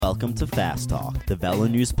Welcome to Fast Talk, the Velo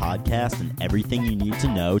News podcast and everything you need to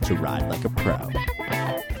know to ride like a pro.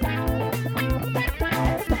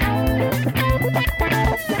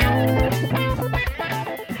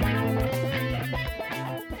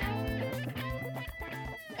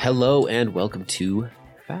 Hello and welcome to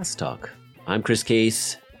Fast Talk. I'm Chris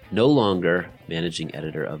Case, no longer managing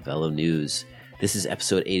editor of Velo News. This is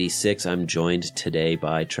episode 86. I'm joined today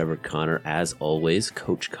by Trevor Connor, as always.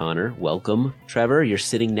 Coach Connor, welcome. Trevor, you're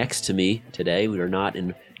sitting next to me today. We are not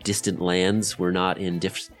in distant lands. We're not in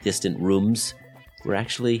distant rooms. We're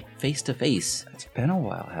actually face to face. It's been a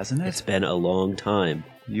while, hasn't it? It's been a long time.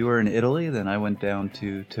 You were in Italy, then I went down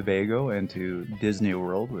to Tobago and to Disney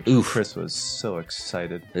World, which Chris was so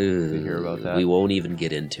excited to hear about that. We won't even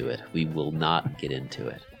get into it. We will not get into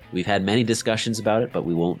it. We've had many discussions about it, but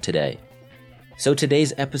we won't today. So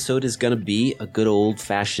today's episode is going to be a good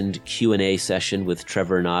old-fashioned Q&A session with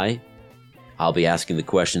Trevor and I. I'll be asking the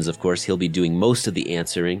questions, of course. He'll be doing most of the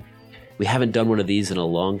answering. We haven't done one of these in a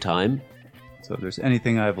long time. So if there's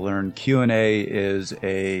anything I've learned, Q&A is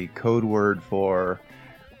a code word for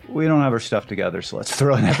we don't have our stuff together, so let's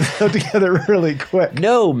throw an episode together really quick.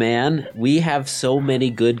 No, man. We have so many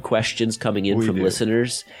good questions coming in from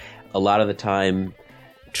listeners. A lot of the time,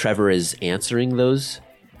 Trevor is answering those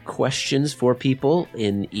questions for people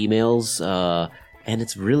in emails, and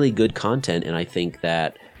it's really good content, and I think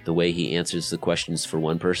that the way he answers the questions for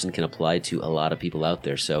one person can apply to a lot of people out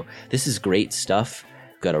there. So this is great stuff.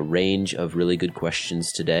 We've got a range of really good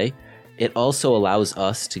questions today. It also allows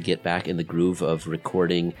us to get back in the groove of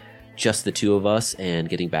recording just the two of us and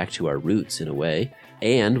getting back to our roots in a way.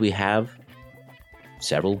 And we have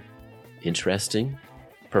several interesting,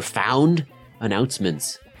 profound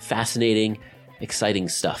announcements, fascinating, exciting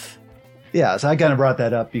stuff. Yeah, so I kind of brought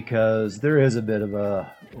that up because there is a bit of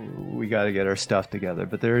we got to get our stuff together,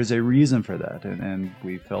 but there is a reason for that, and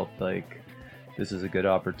we felt like this is a good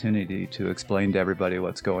opportunity to explain to everybody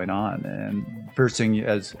what's going on. And first thing,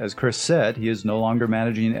 as Chris said, he is no longer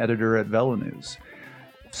managing editor at Velo News.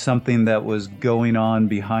 Something that was going on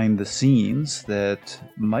behind the scenes that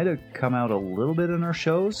might have come out a little bit in our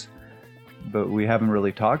shows, but we haven't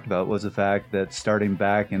really talked about, was the fact that starting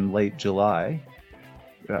back in late July,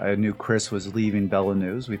 I knew Chris was leaving Velo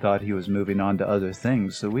News. We thought he was moving on to other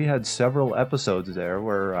things. So we had several episodes there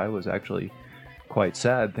where I was actually quite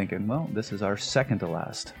sad, thinking, well, this is our second to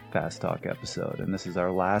last Fast Talk episode, and this is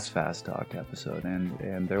our last Fast Talk episode.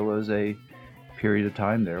 And there was a period of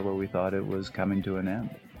time there where we thought it was coming to an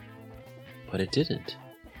end. But it didn't.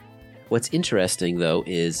 What's interesting, though,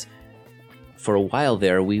 is for a while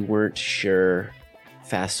there, we weren't sure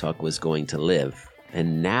Fast Talk was going to live.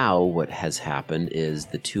 And now what has happened is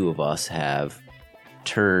the two of us have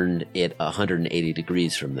turned it 180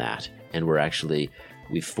 degrees from that. And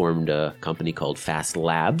we've formed a company called Fast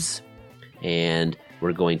Labs, and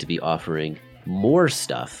we're going to be offering more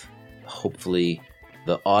stuff. Hopefully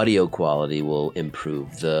the audio quality will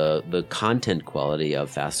improve. The content quality of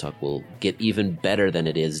Fast Talk will get even better than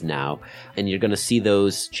it is now. And you're going to see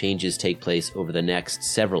those changes take place over the next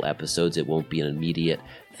several episodes. It won't be an immediate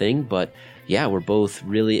thing, but yeah, we're both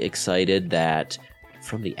really excited that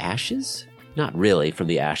from the ashes, not really from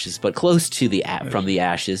the ashes, but close to from the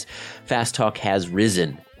ashes, Fast Talk has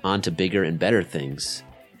risen onto bigger and better things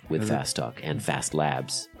with Fast Talk and Fast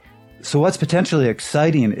Labs. So what's potentially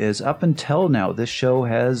exciting is up until now, this show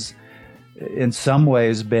has in some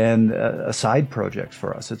ways been a side project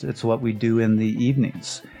for us. It's what we do in the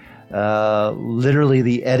evenings. Literally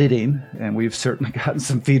the editing, and we've certainly gotten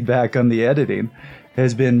some feedback on the editing,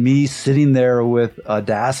 has been me sitting there with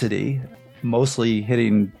Audacity, mostly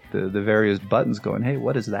hitting the various buttons going, hey,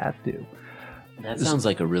 what does that do? That sounds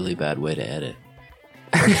like a really bad way to edit.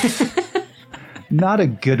 Not a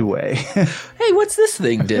good way. Hey, what's this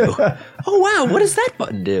thing do? Oh, wow, what does that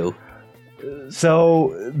button do?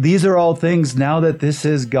 So these are all things now that this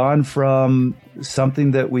has gone from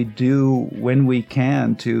something that we do when we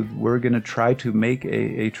can to we're going to try to make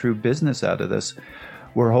a true business out of this.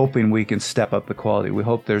 We're hoping we can step up the quality. We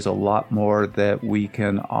hope there's a lot more that we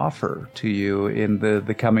can offer to you in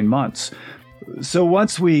the coming months. So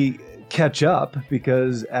once we catch up,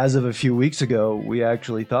 because as of a few weeks ago, we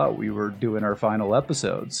actually thought we were doing our final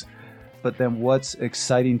episodes. But then what's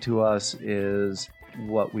exciting to us is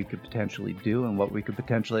what we could potentially do and what we could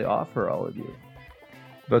potentially offer all of you.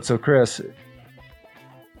 But so Chris,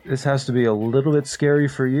 this has to be a little bit scary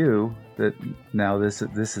for you that now this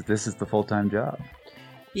is the full-time job.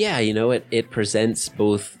 Yeah, it presents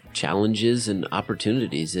both challenges and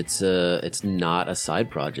opportunities. It's not a side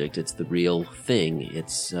project. It's the real thing.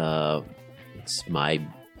 It's my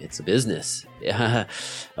it's a business.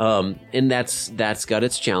 And that's got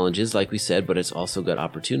its challenges, like we said, but it's also got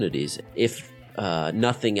opportunities. If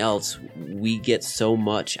nothing else, we get so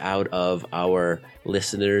much out of our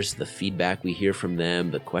listeners, the feedback we hear from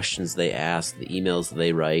them, the questions they ask, the emails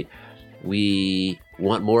they write. We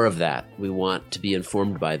want more of that. We want to be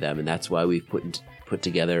informed by them, and that's why we've put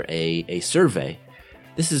together a survey.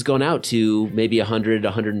 This has gone out to maybe 100,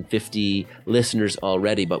 150 listeners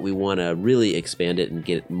already, but we want to really expand it and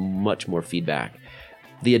get much more feedback.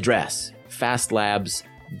 The address,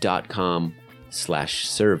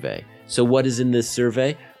 fastlabs.com/survey. So what is in this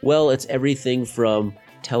survey? Well, it's everything from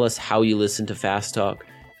tell us how you listen to Fast Talk,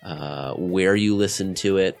 where you listen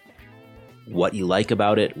to it, what you like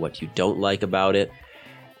about it, what you don't like about it.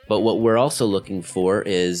 But what we're also looking for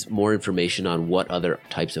is more information on what other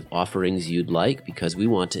types of offerings you'd like, because we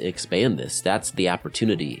want to expand this. That's the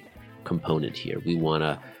opportunity component here. We want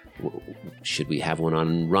to, should we have one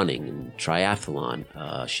on running and triathlon?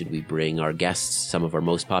 Should we bring our guests, some of our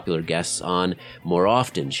most popular guests, on more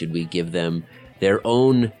often? Should we give them their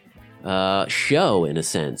own show, in a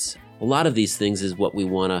sense? A lot of these things is what we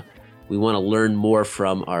want to learn more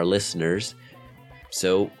from our listeners.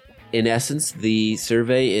 So in essence, the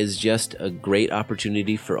survey is just a great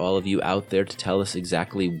opportunity for all of you out there to tell us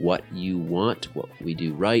exactly what you want, what we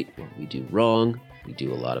do right, what we do wrong. We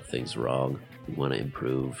do a lot of things wrong. We want to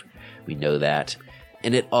improve. We know that.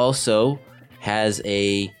 And it also has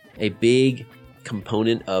a big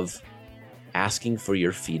component of asking for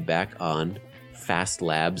your feedback on Fast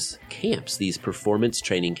Labs camps, these performance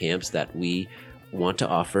training camps that we want to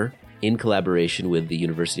offer in collaboration with the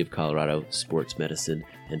University of Colorado Sports Medicine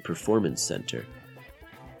and Performance Center.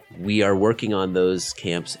 We are working on those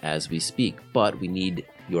camps as we speak, but we need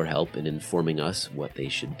your help in informing us what they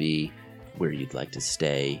should be, where you'd like to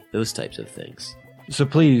stay, those types of things. So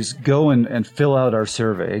please go and fill out our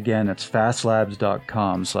survey. Again, it's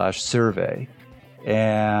fastlabs.com/survey.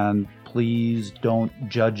 And please don't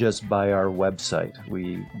judge us by our website.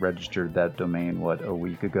 We registered that domain, a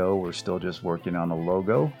week ago. We're still just working on the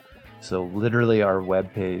logo. So literally our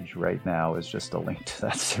webpage right now is just a link to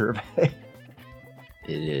that survey.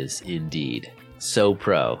 It is indeed. So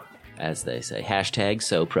pro, as they say. Hashtag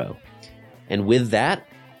so pro. And with that,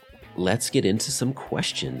 let's get into some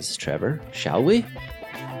questions, Trevor, shall we?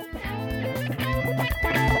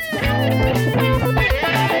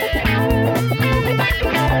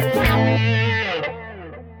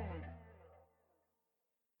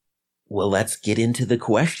 Well, let's get into the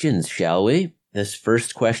questions, shall we? This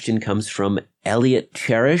first question comes from Elliot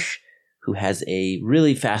Cherish, who has a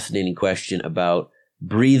really fascinating question about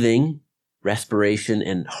breathing, respiration,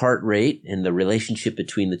 and heart rate and the relationship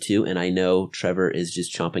between the two. And I know Trevor is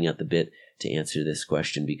just chomping at the bit to answer this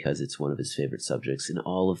question because it's one of his favorite subjects in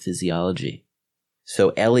all of physiology.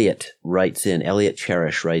 So Elliot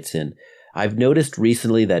Cherish writes in, I've noticed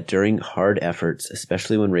recently that during hard efforts,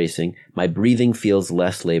 especially when racing, my breathing feels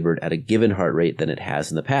less labored at a given heart rate than it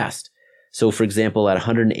has in the past. So, for example, at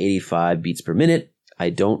 185 beats per minute,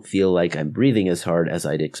 I don't feel like I'm breathing as hard as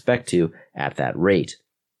I'd expect to at that rate.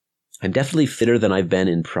 I'm definitely fitter than I've been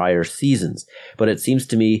in prior seasons, but it seems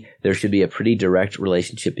to me there should be a pretty direct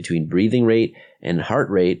relationship between breathing rate and heart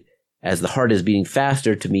rate, as the heart is beating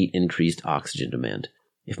faster to meet increased oxygen demand.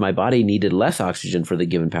 If my body needed less oxygen for the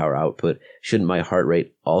given power output, shouldn't my heart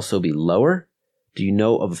rate also be lower? Do you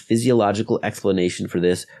know of a physiological explanation for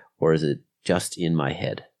this, or is it just in my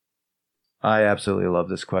head? I absolutely love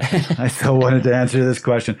this question. I so wanted to answer this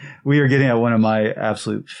question. We are getting at one of my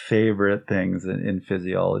absolute favorite things in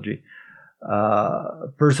physiology.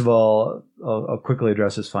 First of all, I'll quickly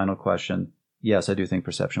address this final question. Yes, I do think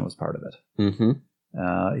perception was part of it.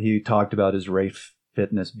 Mm-hmm. He talked about his race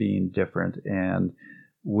fitness being different. And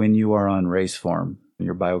when you are on race form,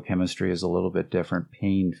 your biochemistry is a little bit different.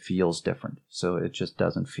 Pain feels different. So it just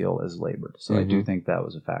doesn't feel as labored. So I do think that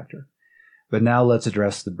was a factor. But now let's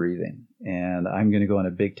address the breathing. And I'm going to go on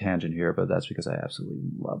a big tangent here, but that's because I absolutely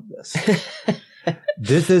love this.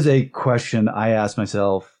 This is a question I asked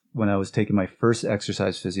myself when I was taking my first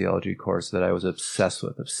exercise physiology course that I was obsessed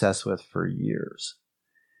with for years,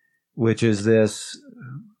 which is this,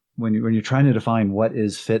 when you're trying to define what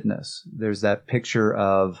is fitness, there's that picture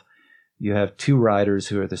of you have two riders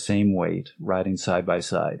who are the same weight riding side by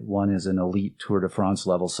side. One is an elite Tour de France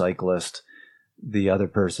level cyclist. The other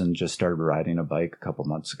person just started riding a bike a couple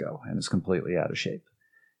months ago and is completely out of shape.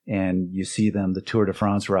 And you see them, the Tour de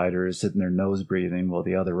France rider is sitting there nose breathing while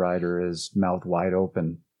the other rider is mouth wide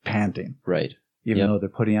open, panting. Right. Even though they're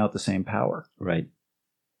putting out the same power. Right.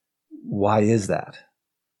 Why is that?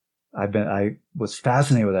 I was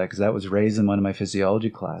fascinated with that because that was raised in one of my physiology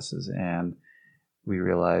classes. And we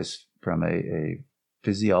realize from a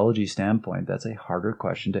physiology standpoint, that's a harder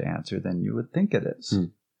question to answer than you would think it is.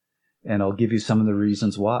 And I'll give you some of the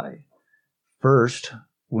reasons why. First,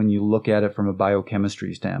 when you look at it from a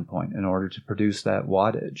biochemistry standpoint, in order to produce that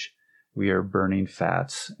wattage, we are burning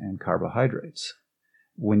fats and carbohydrates.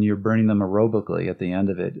 When you're burning them aerobically, at the end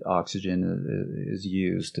of it, oxygen is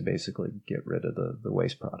used to basically get rid of the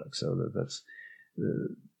waste product. So that's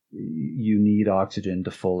you need oxygen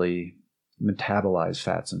to fully metabolize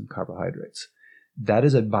fats and carbohydrates. That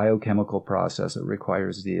is a biochemical process that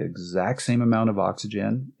requires the exact same amount of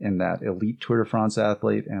oxygen in that elite Tour de France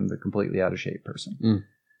athlete and the completely out of shape person.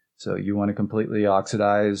 So you want to completely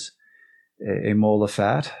oxidize a mole of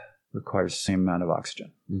fat, requires the same amount of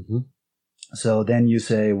oxygen. So then you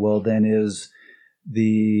say, well, then is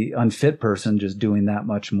the unfit person just doing that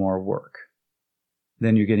much more work?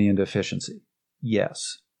 Then you're getting into efficiency.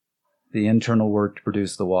 Yes. The internal work to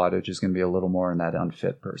produce the wattage is going to be a little more in that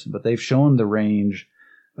unfit person. But they've shown the range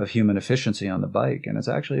of human efficiency on the bike, and it's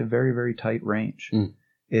actually a very, very tight range.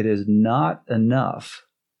 It is not enough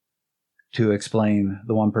to explain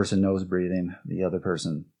the one person nose breathing, the other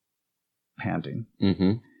person panting.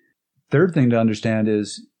 Third thing to understand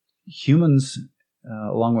is humans,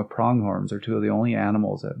 along with pronghorns, are two of the only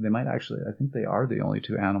animals that I think they are the only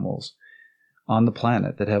two animals on the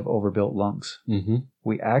planet that have overbuilt lungs.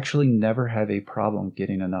 We actually never have a problem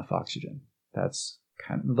getting enough oxygen. That's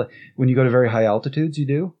kind of like when you go to very high altitudes, you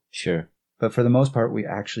do. Sure. But for the most part, we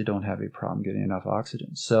actually don't have a problem getting enough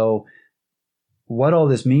oxygen. So what all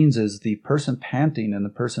this means is the person panting and the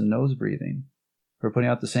person nose breathing, who are putting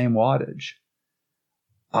out the same wattage,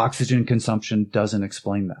 oxygen consumption doesn't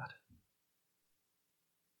explain that.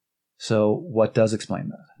 So what does explain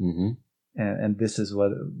that? And this is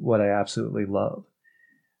what I absolutely love.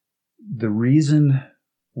 The reason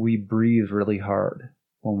we breathe really hard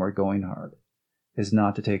when we're going hard is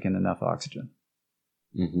not to take in enough oxygen.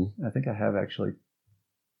 I think I have actually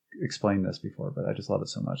explained this before, but I just love it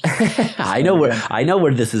so much. I know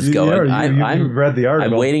where this is going. You've read the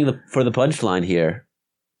article. I'm waiting for the punchline here.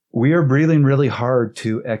 We are breathing really hard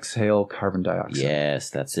to exhale carbon dioxide. Yes,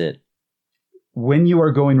 that's it. When you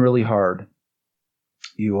are going really hard,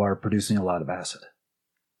 you are producing a lot of acid.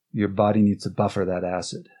 Your body needs to buffer that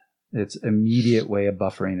acid. Its immediate way of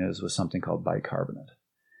buffering is with something called bicarbonate.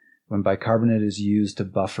 When bicarbonate is used to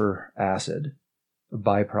buffer acid, a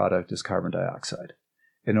byproduct is carbon dioxide.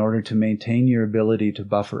 In order to maintain your ability to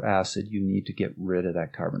buffer acid, you need to get rid of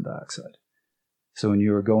that carbon dioxide. So when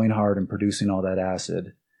you are going hard and producing all that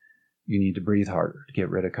acid, you need to breathe harder to get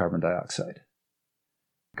rid of carbon dioxide.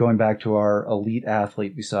 Going back to our elite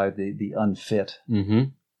athlete beside the unfit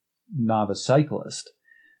novice cyclist,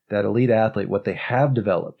 that elite athlete, what they have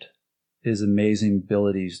developed is amazing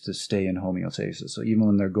abilities to stay in homeostasis. So even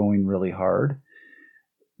when they're going really hard,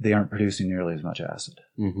 they aren't producing nearly as much acid.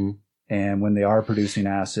 And when they are producing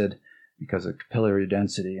acid, because of capillary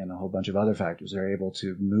density and a whole bunch of other factors, they're able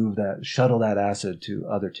to shuttle that acid to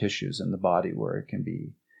other tissues in the body where it can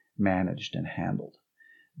be managed and handled.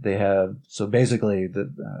 So basically,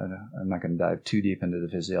 I'm not going to dive too deep into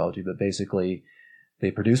the physiology, but basically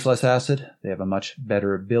they produce less acid. They have a much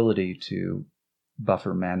better ability to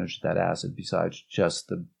buffer manage that acid besides just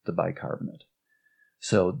the bicarbonate.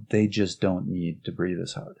 So they just don't need to breathe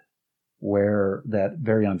as hard. Where that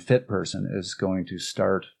very unfit person is going to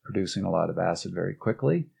start producing a lot of acid very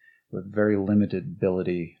quickly with very limited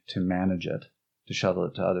ability to manage it, to shuttle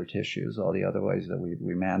it to other tissues, all the other ways that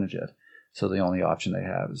we manage it. So the only option they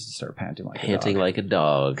have is to start panting like a dog. Panting like a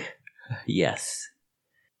dog. Yes.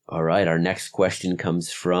 All right. Our next question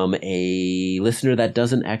comes from a listener that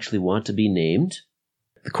doesn't actually want to be named.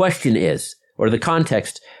 The question is, or the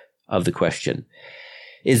context of the question,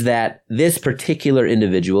 is that this particular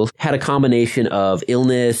individual had a combination of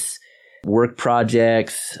illness, work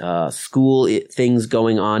projects, school things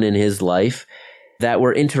going on in his life that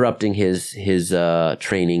were interrupting his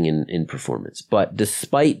training in performance. But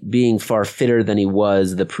despite being far fitter than he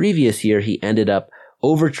was the previous year, he ended up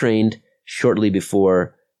overtrained shortly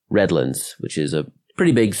before Redlands, which is a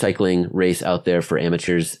pretty big cycling race out there for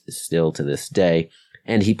amateurs still to this day.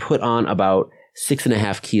 And he put on about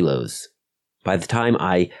 6.5 kilos. By the time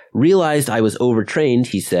I realized I was overtrained,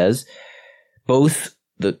 he says, both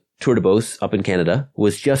the Tour de Beauce up in Canada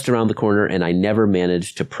was just around the corner and I never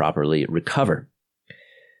managed to properly recover.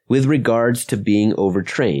 With regards to being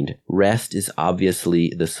overtrained, rest is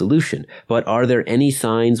obviously the solution. But are there any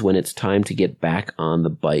signs when it's time to get back on the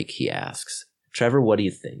bike, he asks. Trevor, what do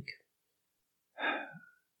you think?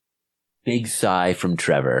 Big sigh from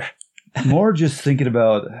Trevor. More just thinking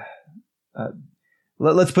about,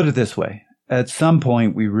 let's put it this way. at some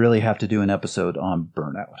point, we really have to do an episode on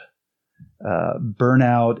burnout.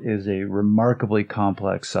 Burnout is a remarkably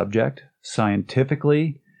complex subject.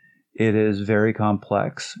 Scientifically, it is very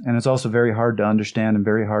complex, and it's also very hard to understand and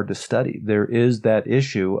very hard to study. There is that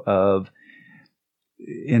issue of,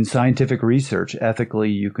 in scientific research, ethically,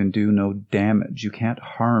 you can do no damage. You can't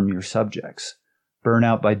harm your subjects.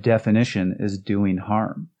 Burnout, by definition, is doing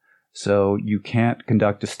harm. So you can't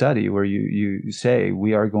conduct a study where you say,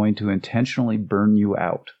 we are going to intentionally burn you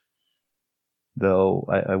out. Though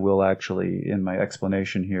I will actually, in my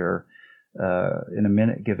explanation here, in a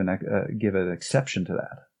minute, give an exception to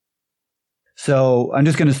that. So I'm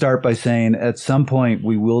just going to start by saying at some point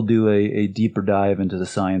we will do a deeper dive into the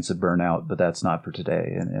science of burnout, but that's not for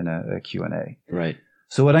today in a Q&A. Right.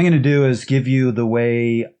 So what I'm going to do is give you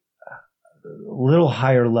a little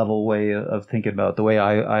higher level way of thinking about it, the way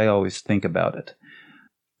I always think about it.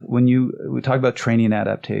 When we talk about training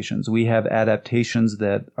adaptations, we have adaptations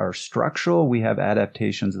that are structural, we have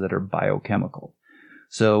adaptations that are biochemical.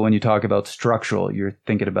 So when you talk about structural, you're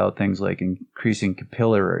thinking about things like increasing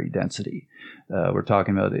capillary density. We're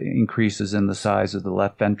talking about increases in the size of the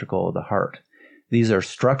left ventricle of the heart. These are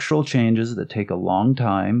structural changes that take a long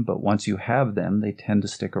time, but once you have them, they tend to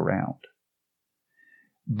stick around.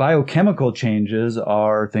 Biochemical changes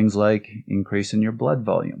are things like increase in your blood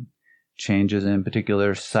volume, changes in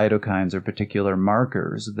particular cytokines or particular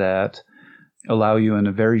markers that allow you in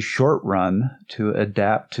a very short run to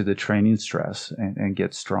adapt to the training stress and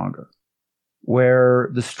get stronger.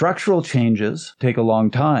 Where the structural changes take a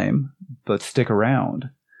long time but stick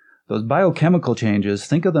around, those biochemical changes,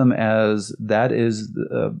 think of them as that is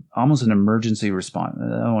almost an emergency response.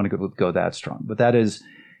 I don't want to go that strong, but that is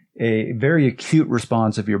a very acute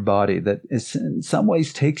response of your body that is, in some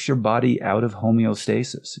ways takes your body out of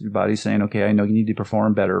homeostasis. Your body's saying, okay, I know you need to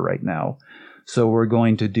perform better right now, so we're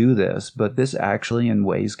going to do this, but this actually in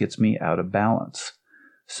ways gets me out of balance.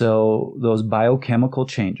 So those biochemical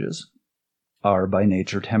changes are by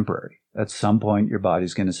nature temporary. At some point, your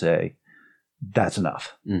body's going to say, that's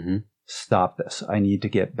enough. Mm-hmm. Stop this. I need to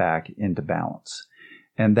get back into balance.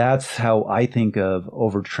 And that's how I think of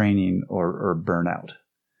overtraining or burnout.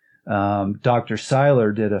 Dr.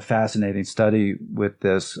 Seiler did a fascinating study with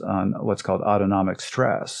this on what's called autonomic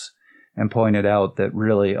stress and pointed out that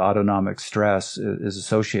really autonomic stress is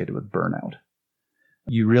associated with burnout.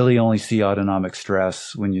 You really only see autonomic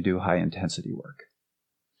stress when you do high intensity work.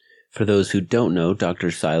 For those who don't know,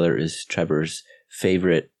 Dr. Seiler is Trevor's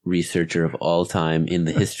favorite researcher of all time in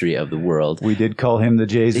the history of the world. We did call him the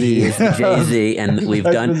Jay-Z. He is the Jay-Z, and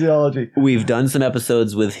we've done some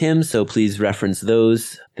episodes with him, so please reference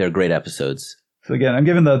those. They're great episodes. So again, I'm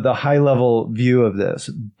giving the high-level view of this,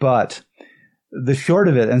 but the short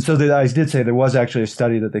of it, and so I did say there was actually a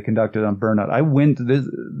study that they conducted on burnout. I'm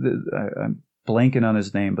blanking on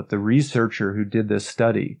his name, but the researcher who did this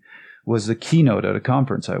study was the keynote at a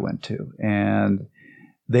conference I went to, and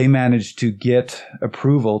they managed to get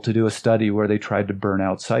approval to do a study where they tried to burn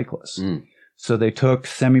out cyclists. Mm. So they took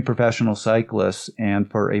semi-professional cyclists and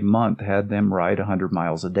for a month had them ride 100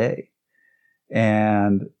 miles a day.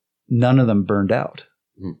 And none of them burned out.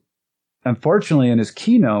 Mm. Unfortunately, in his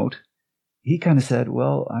keynote, he kind of said,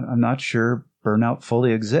 well, I'm not sure burnout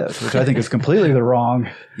fully exists, which I think is completely the wrong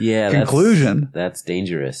conclusion. That's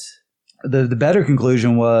dangerous. The better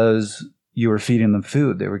conclusion was you were feeding them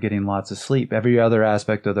food. They were getting lots of sleep. Every other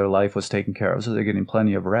aspect of their life was taken care of, so they're getting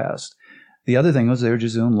plenty of rest. The other thing was they were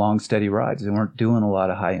just doing long, steady rides. They weren't doing a lot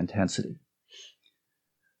of high intensity.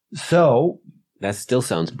 So that still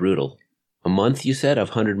sounds brutal. A month, you said, of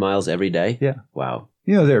 100 miles every day? Yeah. Wow.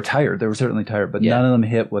 They were tired. They were certainly tired, but none of them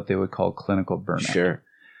hit what they would call clinical burnout. Sure.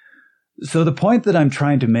 So the point that I'm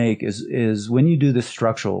trying to make is when you do the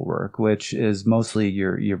structural work, which is mostly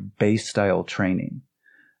your base style training,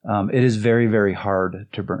 it is very, very hard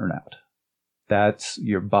to burn out. That's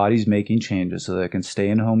your body's making changes so that it can stay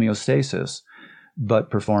in homeostasis, but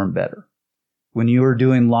perform better. When you are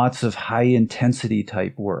doing lots of high intensity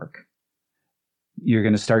type work, you're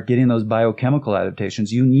going to start getting those biochemical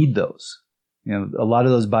adaptations. You need those. A lot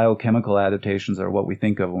of those biochemical adaptations are what we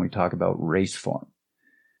think of when we talk about race form.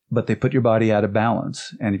 But they put your body out of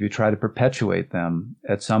balance. And if you try to perpetuate them,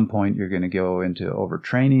 at some point you're going to go into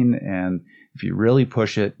overtraining. And if you really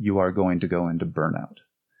push it, you are going to go into burnout.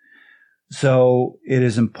 So it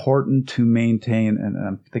is important to maintain, and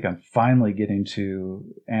I think I'm finally getting to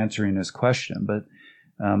answering this question, but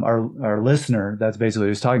our listener, that's basically what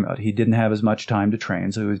he was talking about. He didn't have as much time to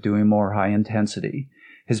train, so he was doing more high intensity.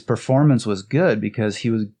 His performance was good because he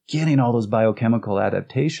was getting all those biochemical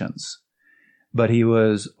adaptations, but he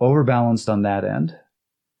was overbalanced on that end.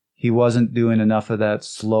 He wasn't doing enough of that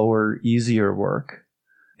slower, easier work,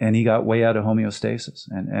 and he got way out of homeostasis,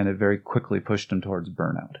 and it very quickly pushed him towards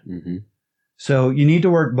burnout. Mm-hmm. So you need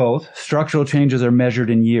to work both. Structural changes are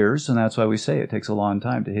measured in years, and that's why we say it takes a long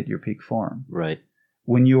time to hit your peak form. Right.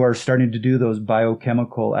 When you are starting to do those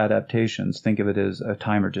biochemical adaptations, think of it as a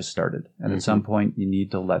timer just started, and at some point you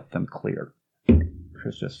need to let them clear.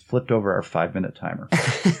 Chris just flipped over our 5-minute timer.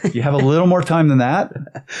 You have a little more time than that.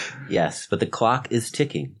 Yes, but the clock is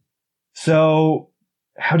ticking. So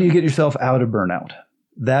how do you get yourself out of burnout?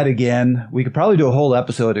 That, again, we could probably do a whole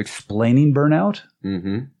episode explaining burnout.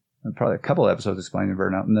 Mm-hmm. And probably a couple of episodes explaining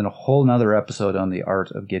burnout, and then a whole nother episode on the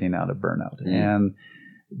art of getting out of burnout. And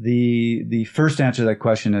the first answer to that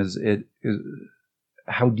question is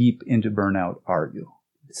how deep into burnout are you?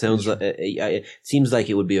 It seems like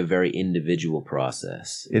it would be a very individual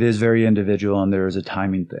process. It is very individual, and there is a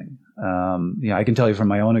timing thing. I can tell you from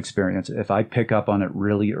my own experience, if I pick up on it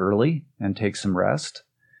really early and take some rest,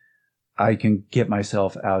 I can get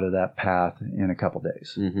myself out of that path in a couple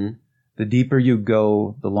days. Mm-hmm. The deeper you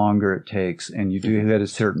go, the longer it takes, and you do hit a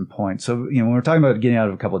certain point. So, when we're talking about getting out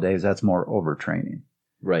of a couple of days, that's more overtraining.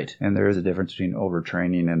 Right. And there is a difference between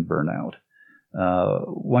overtraining and burnout.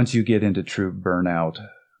 Once you get into true burnout,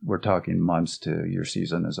 we're talking months to your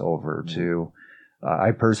season is over to,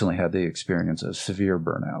 I personally had the experience of severe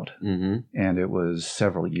burnout, and it was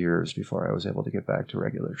several years before I was able to get back to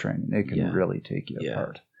regular training. It can really take you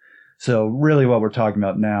apart. So really what we're talking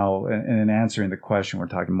about now, and in answering the question, we're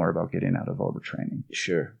talking more about getting out of overtraining.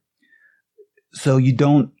 Sure. So you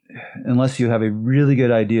don't, unless you have a really good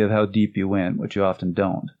idea of how deep you went, which you often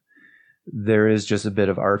don't, there is just a bit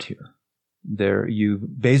of art here. You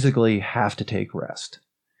basically have to take rest.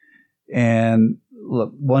 And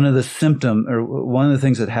look, one of the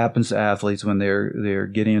things that happens to athletes when they're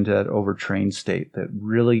getting into that overtrained state that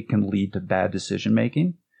really can lead to bad decision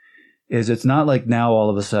making is it's not like now all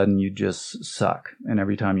of a sudden you just suck and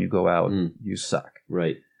every time you go out you suck.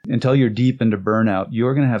 Right. Until you're deep into burnout,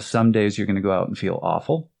 you're going to have some days you're going to go out and feel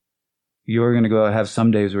awful. You're going to have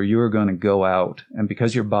some days where you're going to go out, and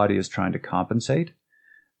because your body is trying to compensate,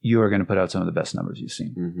 you are going to put out some of the best numbers you've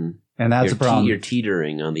seen. Mm-hmm. And that's a problem. You're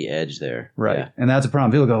teetering on the edge there. Right. Yeah. And that's a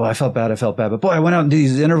problem. People go, well, I felt bad. But boy, I went out and did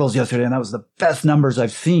these intervals yesterday and that was the best numbers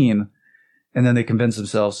I've seen. And then they convince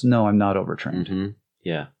themselves, no, I'm not overtrained. Mm-hmm.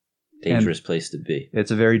 Yeah. Dangerous place to be. It's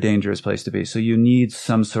a very dangerous place to be. So you need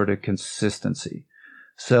some sort of consistency.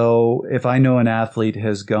 So if I know an athlete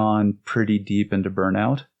has gone pretty deep into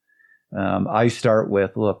burnout, I start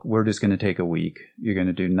with, look, we're just going to take a week. You're going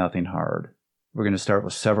to do nothing hard. We're going to start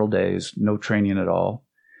with several days, no training at all.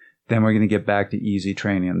 Then we're going to get back to easy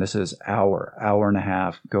training. This is hour and a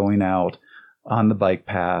half going out on the bike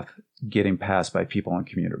path, getting passed by people on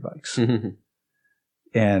commuter bikes.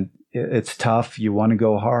 And it's tough. You want to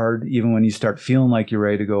go hard. Even when you start feeling like you're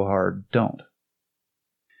ready to go hard, don't.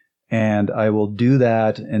 And I will do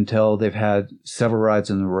that until they've had several rides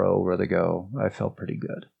in a row where they go, I felt pretty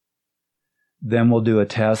good. Then we'll do a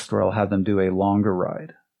test where I'll have them do a longer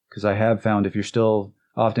ride. Because I have found if you're still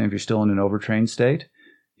in an overtrained state,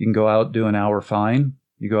 you can go out, do an hour fine.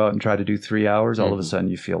 You go out and try to do 3 hours, all of a sudden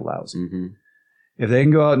you feel lousy. Mm-hmm. If they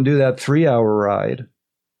can go out and do that 3-hour ride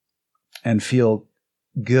and feel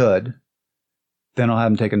good, then I'll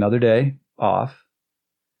have them take another day off,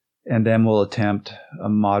 and then we'll attempt a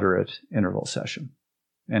moderate interval session.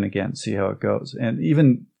 And again, see how it goes. And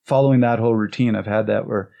even following that whole routine, I've had that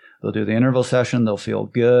where they'll do the interval session, they'll feel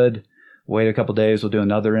good. Wait a couple days, we'll do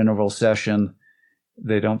another interval session.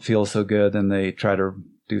 They don't feel so good, then they try to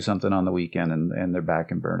do something on the weekend and they're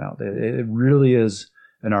back in burnout. It really is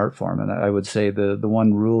an art form. And I would say the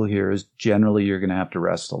one rule here is generally you're going to have to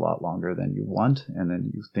rest a lot longer than you want and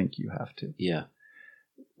then you think you have to. Yeah.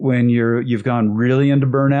 When you've gone really into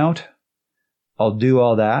burnout, I'll do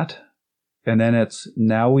all that. And then it's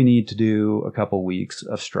now we need to do a couple weeks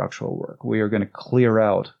of structural work. We are going to clear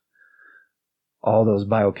out all those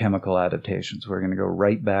biochemical adaptations. We're going to go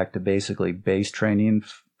right back to basically base training,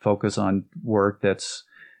 focus on work that's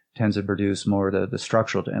tends to produce more the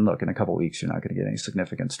structural. And look, in a couple of weeks, you're not going to get any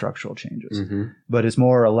significant structural changes. Mm-hmm. But it's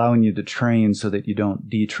more allowing you to train so that you don't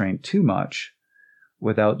detrain too much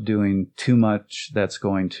without doing too much that's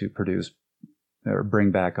going to produce or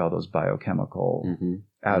bring back all those biochemical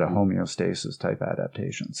out of homeostasis type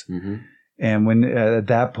adaptations. Mm-hmm. And when at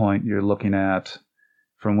that point, you're looking at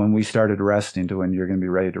from when we started resting to when you're going to be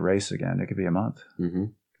ready to race again, it could be a month. Mm-hmm.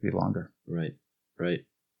 It could be longer. Right, right.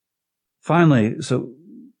 Finally, so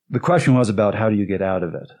the question was about how do you get out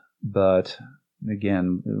of it? But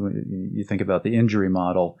again, you think about the injury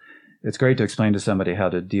model. It's great to explain to somebody how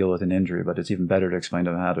to deal with an injury, but it's even better to explain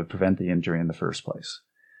to them how to prevent the injury in the first place.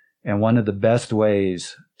 And one of the best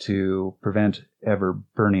ways to prevent ever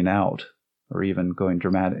burning out or even going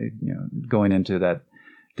going into that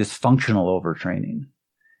dysfunctional overtraining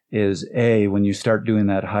is when you start doing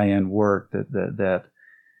that high-end work, that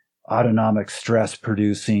autonomic stress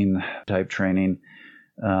producing type training,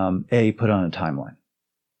 put on a timeline.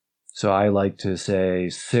 So I like to say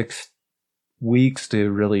 6 weeks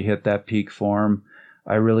to really hit that peak form.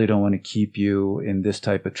 I really don't want to keep you in this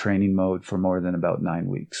type of training mode for more than about 9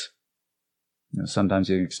 weeks. Sometimes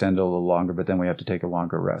you extend it a little longer, but then we have to take a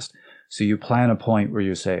longer rest. So you plan a point where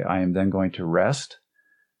you say, I am then going to rest.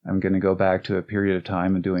 I'm going to go back to a period of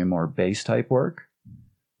time and doing more base type work.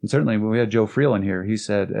 And certainly when we had Joe Friel in here, he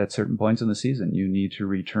said at certain points in the season, you need to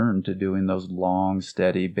return to doing those long,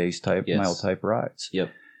 steady base type, mile type rides. Yep.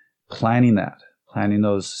 Planning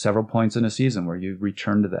those several points in a season where you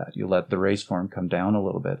return to that. You let the race form come down a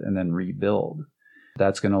little bit and then rebuild.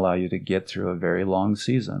 That's going to allow you to get through a very long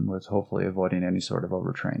season with hopefully avoiding any sort of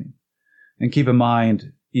overtraining. And keep in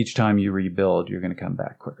mind, each time you rebuild, you're going to come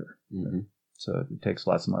back quicker. Mm-hmm. So it takes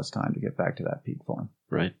less and less time to get back to that peak form.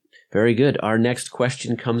 Right. Very good. Our next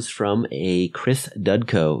question comes from a Chris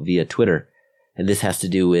Dudko via Twitter, and this has to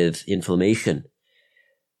do with inflammation.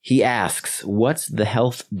 He asks, what's the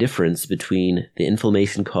health difference between the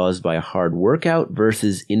inflammation caused by a hard workout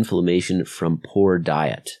versus inflammation from poor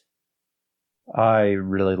diet? I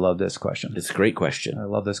really love this question. It's a great question. I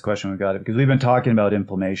love this question. We got it because we've been talking about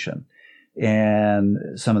inflammation and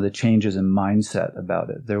some of the changes in mindset about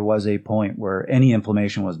it. There was a point where any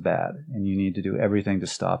inflammation was bad and you need to do everything to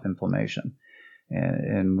stop inflammation.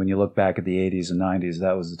 And when you look back at the 80s and 90s,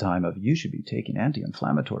 that was the time of you should be taking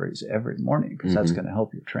anti-inflammatories every morning because that's going to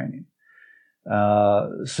help your training.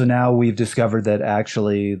 So now we've discovered that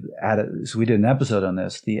actually, so we did an episode on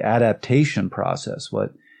this, the adaptation process.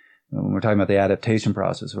 When we're talking about the adaptation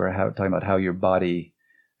process, we're talking about how your body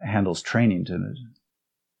handles training.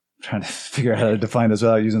 Trying to figure out how to define this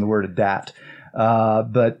without using the word adapt.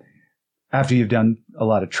 But after you've done a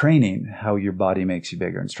lot of training, how your body makes you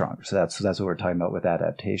bigger and stronger. So that's what we're talking about with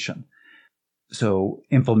adaptation. So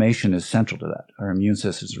inflammation is central to that. Our immune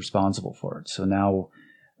system is responsible for it. So now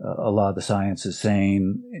a lot of the science is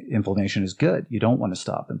saying inflammation is good. You don't want to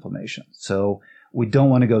stop inflammation. So we don't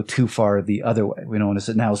want to go too far the other way. We don't want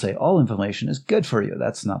to now say all inflammation is good for you.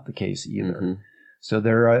 That's not the case either. Mm-hmm. So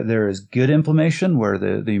there is good inflammation where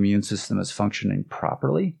the immune system is functioning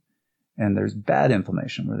properly, and there's bad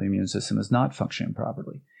inflammation where the immune system is not functioning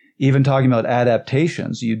properly. Even talking about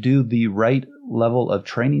adaptations, you do the right level of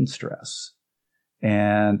training stress,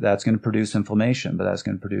 and that's going to produce inflammation, but that's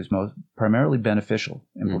going to produce primarily beneficial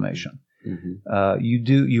inflammation. Mm-hmm.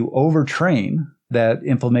 You overtrain, that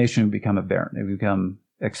inflammation will become aberrant. It will become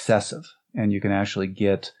excessive, and you can actually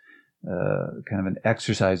get kind of an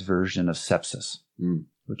exercise version of sepsis,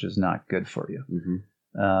 which is not good for you.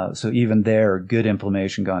 Mm-hmm. So even there, good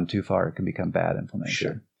inflammation gone too far, it can become bad inflammation.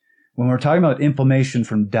 Sure. When we're talking about inflammation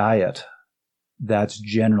from diet, that's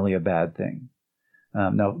generally a bad thing.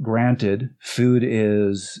 Now, granted, food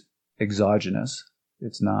is exogenous.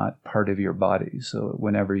 It's not part of your body. So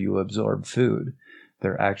whenever you absorb food,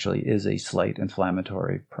 there actually is a slight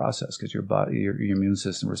inflammatory process because your immune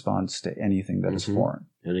system responds to anything that is foreign.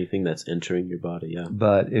 Anything that's entering your body, yeah.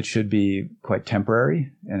 But it should be quite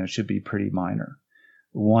temporary, and it should be pretty minor.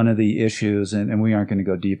 One of the issues, and we aren't going to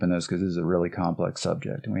go deep in this because this is a really complex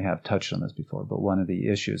subject, and we have touched on this before, but one of the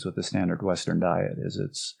issues with the standard Western diet is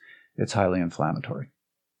it's highly inflammatory.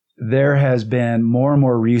 There has been more and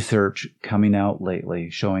more research coming out lately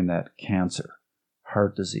showing that cancer,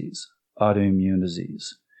 heart disease, autoimmune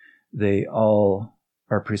disease, they all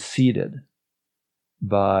are preceded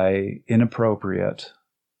by inappropriate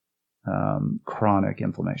chronic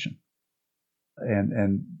inflammation.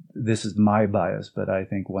 And this is my bias, but I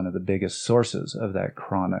think one of the biggest sources of that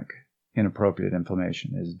chronic inappropriate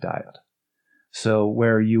inflammation is diet. So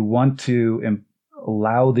where you want to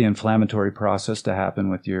allow the inflammatory process to happen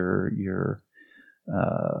with your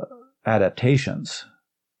adaptations,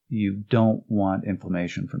 you don't want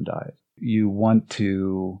inflammation from diet. You want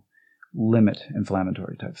to limit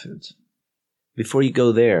inflammatory type foods. Before you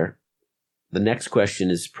go there, the next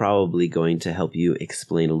question is probably going to help you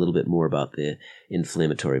explain a little bit more about the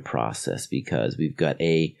inflammatory process, because we've got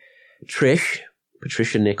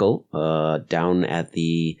Patricia Nickel, down at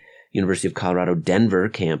the University of Colorado Denver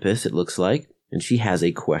campus, it looks like, and she has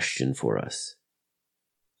a question for us.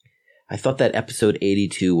 I thought that episode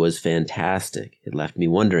 82 was fantastic. It left me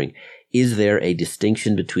wondering, is there a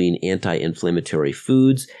distinction between anti-inflammatory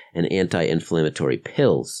foods and anti-inflammatory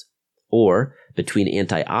pills? Or between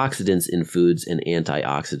antioxidants in foods and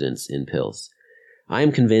antioxidants in pills? I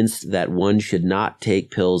am convinced that one should not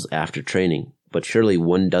take pills after training, but surely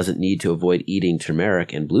one doesn't need to avoid eating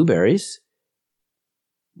turmeric and blueberries.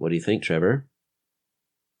 What do you think, Trevor?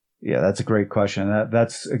 Yeah, that's a great question.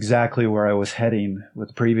 That's exactly where I was heading with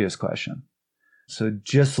the previous question. So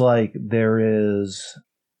just like there is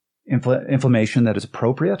inflammation that is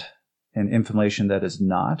appropriate and inflammation that is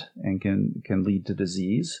not and can lead to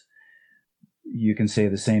disease, you can say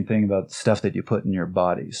the same thing about the stuff that you put in your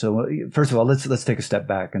body. So first of all, let's take a step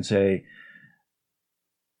back and say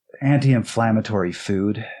anti-inflammatory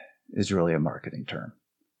food is really a marketing term.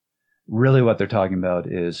 Really what they're talking about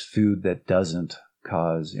is food that doesn't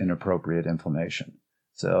cause inappropriate inflammation.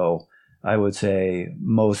 So I would say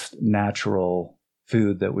most natural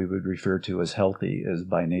food that we would refer to as healthy is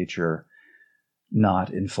by nature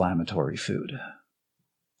not inflammatory food.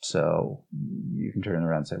 So you can turn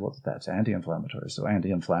around and say, well, that's anti-inflammatory. So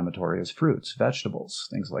anti-inflammatory is fruits, vegetables,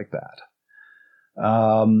 things like that.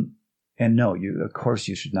 And no, of course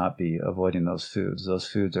you should not be avoiding those foods. Those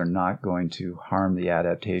foods are not going to harm the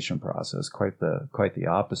adaptation process, quite the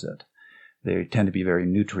opposite. They tend to be very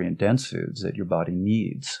nutrient-dense foods that your body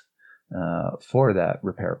needs for that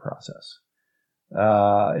repair process.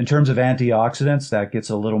 In terms of antioxidants, that gets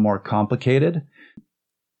a little more complicated.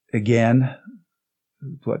 Again,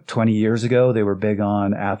 20 years ago, they were big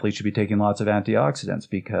on athletes should be taking lots of antioxidants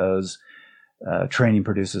because training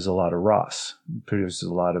produces a lot of ROS, produces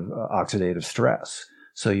a lot of oxidative stress.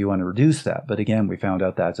 So you want to reduce that. But again, we found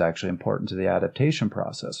out that's actually important to the adaptation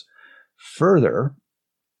process. Further,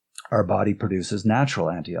 our body produces natural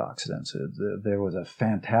antioxidants. There was a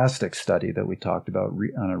fantastic study that we talked about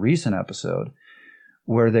on a recent episode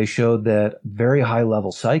where they showed that very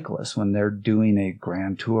high-level cyclists, when they're doing a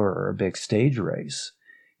grand tour or a big stage race,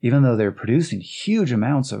 even though they're producing huge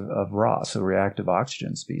amounts of ROS, so reactive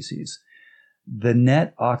oxygen species, the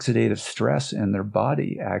net oxidative stress in their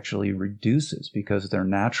body actually reduces because their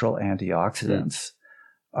natural antioxidants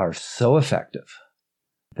are so effective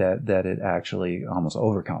that it actually almost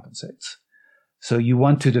overcompensates. So you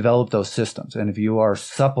want to develop those systems. And if you are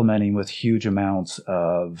supplementing with huge amounts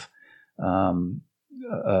of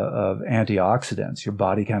antioxidants, your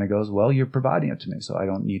body kind of goes, well, you're providing it to me, so I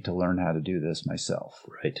don't need to learn how to do this myself.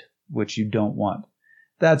 Right. Which you don't want.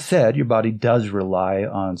 That said, your body does rely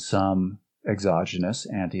on some exogenous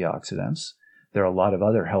antioxidants. There are a lot of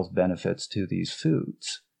other health benefits to these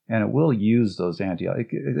foods, and it will use those it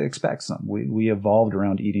expects them. We evolved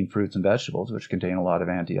around eating fruits and vegetables, which contain a lot of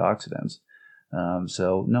antioxidants.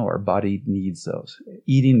 So no, our body needs those.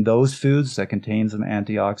 Eating those foods that contain some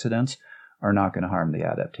antioxidants are not going to harm the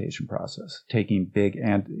adaptation process. Taking big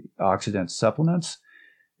antioxidant supplements,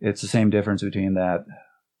 it's the same difference between that,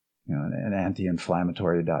 an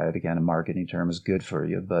anti-inflammatory diet, again, a marketing term, is good for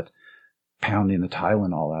you, but pounding the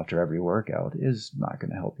Tylenol after every workout is not going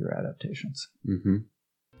to help your adaptations. Mm-hmm.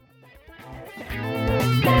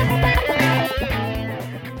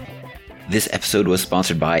 This episode was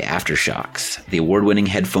sponsored by AfterShokz, the award-winning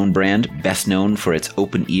headphone brand best known for its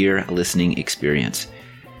open-ear listening experience.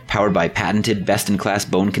 Powered by patented best-in-class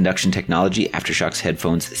bone conduction technology, AfterShokz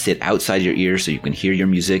headphones sit outside your ear so you can hear your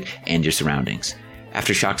music and your surroundings.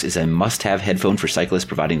 AfterShokz is a must-have headphone for cyclists,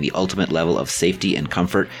 providing the ultimate level of safety and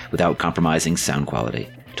comfort without compromising sound quality.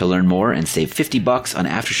 To learn more and save $50 on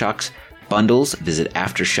AfterShokz bundles, visit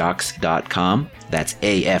aftershokz.com. That's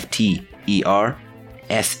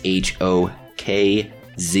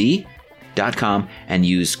AfterShokz.com and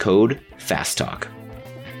use code FASTTALK.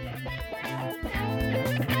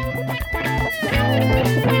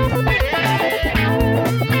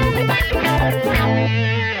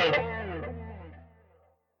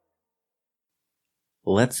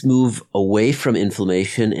 Let's move away from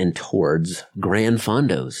inflammation and towards Gran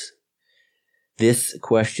Fondos. This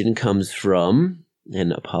question comes from,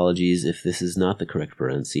 and apologies if this is not the correct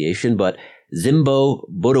pronunciation, but Zimbo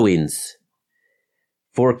Bodowins.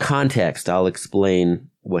 For context, I'll explain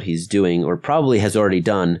what he's doing, or probably has already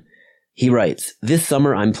done. He writes, this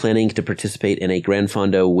summer I'm planning to participate in a Gran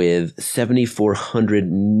Fondo with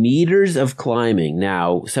 7,400 meters of climbing.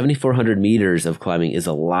 Now, 7,400 meters of climbing is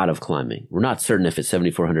a lot of climbing. We're not certain if it's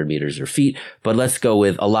 7,400 meters or feet, but let's go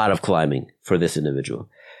with a lot of climbing for this individual.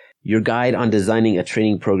 Your guide on designing a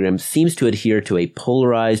training program seems to adhere to a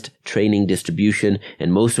polarized training distribution,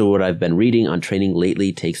 and most of what I've been reading on training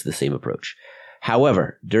lately takes the same approach.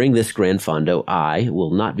 However, during this Gran Fondo, I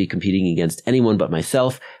will not be competing against anyone but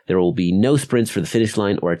myself. There will be no sprints for the finish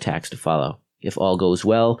line or attacks to follow. If all goes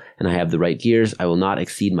well and I have the right gears, I will not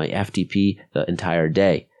exceed my FTP the entire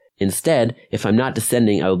day. Instead, if I'm not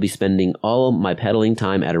descending, I will be spending all my pedaling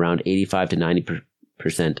time at around 85 to 90%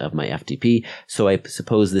 of my FTP, so I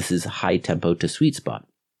suppose this is high tempo to sweet spot.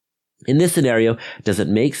 In this scenario, does it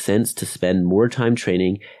make sense to spend more time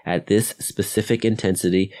training at this specific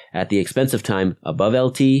intensity at the expense of time above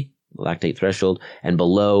LT, lactate threshold, and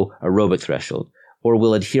below aerobic threshold? Or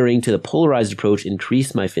will adhering to the polarized approach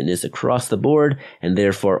increase my fitness across the board and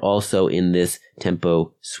therefore also in this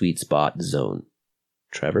tempo sweet spot zone?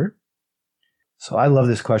 Trevor? So I love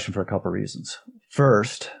this question for a couple of reasons.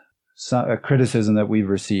 First, a criticism that we've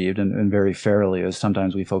received, and very fairly, is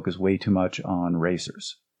sometimes we focus way too much on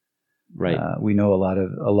racers. Right. We know a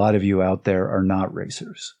lot of you out there are not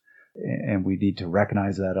racers, and we need to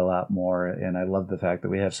recognize that a lot more. And I love the fact that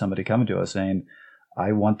we have somebody coming to us saying,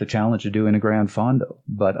 I want the challenge of doing a Gran Fondo,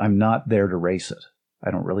 but I'm not there to race it. I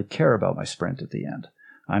don't really care about my sprint at the end.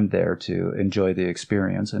 I'm there to enjoy the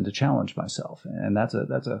experience and to challenge myself. And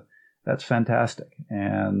that's fantastic.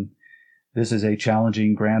 And this is a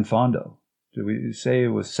challenging Gran Fondo. Did we say it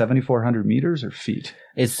was 7,400 meters or feet?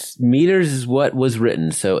 It's meters is what was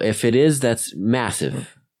written. So if it is, that's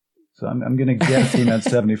massive. So I'm going to guess he meant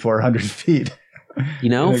 7,400 feet. You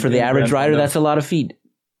know, for the average rider, that's a lot of feet.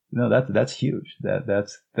 No, that's huge. That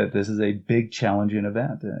this is a big challenging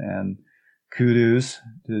event, and kudos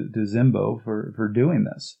to Zimbo for doing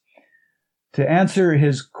this. To answer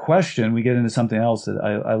his question, we get into something else that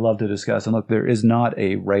I love to discuss. And look, there is not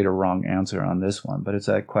a right or wrong answer on this one, but it's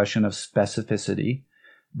that question of specificity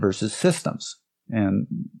versus systems. And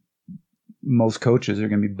most coaches are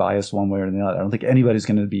going to be biased one way or the other. I don't think anybody's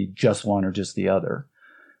going to be just one or just the other,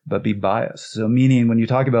 but be biased. So meaning when you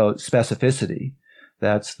talk about specificity,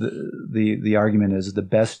 that's the argument is the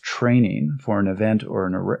best training for an event or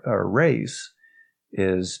a race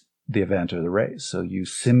is the event or the race. So you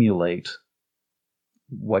simulate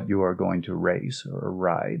what you are going to race or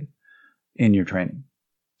ride in your training.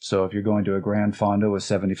 So if you're going to a Gran Fondo with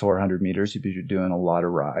 7,400 meters, you're doing a lot of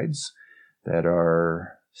rides that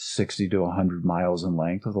are 60 to 100 miles in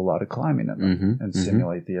length with a lot of climbing in them and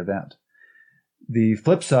simulate the event. The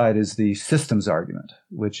flip side is the systems argument,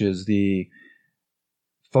 which is the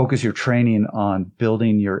focus your training on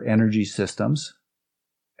building your energy systems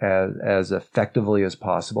as effectively as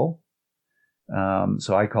possible.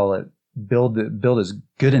 So I call it build as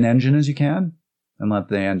good an engine as you can and let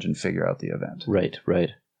the engine figure out the event. Right.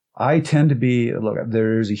 I tend to be, look,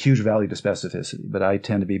 there's a huge value to specificity, but I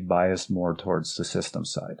tend to be biased more towards the system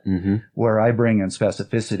side. Where I bring in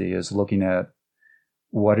specificity is looking at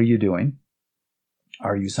what are you doing?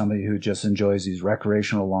 Are you somebody who just enjoys these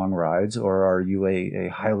recreational long rides, or are you a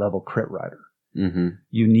high-level crit rider?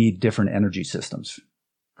 You need different energy systems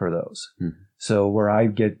for those. So where I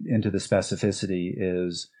get into the specificity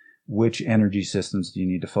is which energy systems do you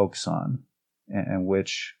need to focus on and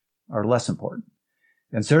which are less important.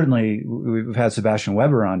 And certainly we've had Sebastian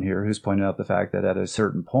Weber on here who's pointed out the fact that at a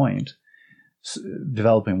certain point,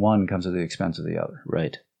 developing one comes at the expense of the other.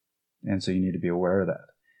 Right. And so you need to be aware of that.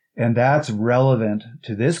 And that's relevant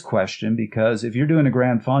to this question because if you're doing a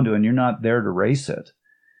Gran Fondo and you're not there to race it,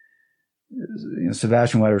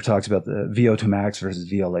 Sebastian Weber talks about the VO2 max versus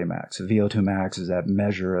VLA max. The VO2 max is that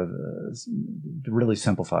measure of, really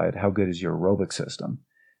simplified, how good is your aerobic system.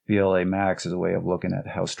 VLA max is a way of looking at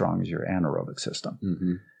how strong is your anaerobic system.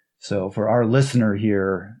 So for our listener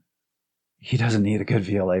here, he doesn't need a good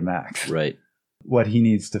VLA max. Right. What he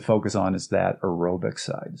needs to focus on is that aerobic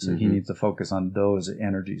side. So he needs to focus on those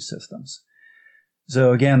energy systems.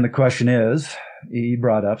 So again, the question is, he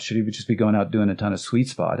brought up, should he just be going out doing a ton of sweet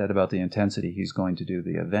spot at about the intensity he's going to do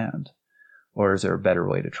the event? Or is there a better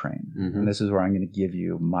way to train? And this is where I'm going to give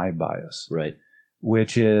you my bias. Right.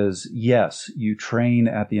 Which is, yes, you train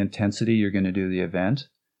at the intensity you're going to do the event.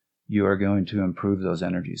 You are going to improve those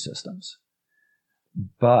energy systems.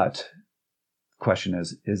 But the question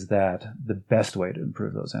is that the best way to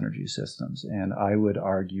improve those energy systems? And I would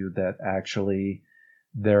argue that actually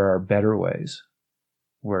there are better ways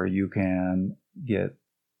where you can get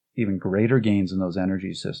even greater gains in those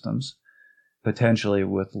energy systems, potentially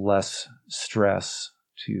with less stress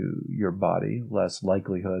to your body, less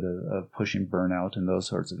likelihood of pushing burnout and those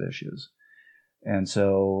sorts of issues. And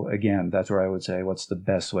so, again, that's where I would say, what's the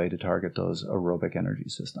best way to target those aerobic energy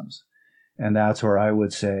systems? And that's where I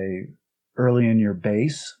would say, early in your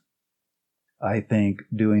base, I think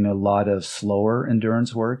doing a lot of slower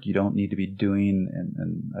endurance work, you don't need to be doing,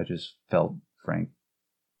 and I just felt Frank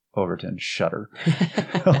Overton shudder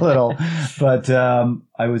a little, but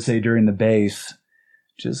I would say during the base,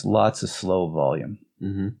 just lots of slow volume.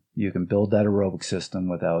 You can build that aerobic system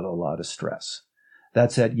without a lot of stress.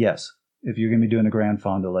 That said, yes, if you're going to be doing a Gran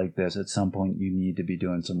Fondo like this, at some point you need to be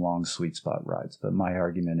doing some long sweet spot rides. But my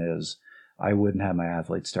argument is I wouldn't have my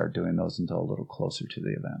athletes start doing those until a little closer to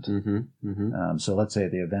the event. Mm-hmm. Mm-hmm. So let's say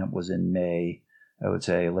the event was in May. I would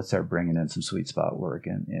say let's start bringing in some sweet spot work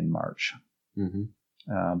in March.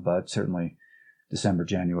 Mm-hmm. But certainly December,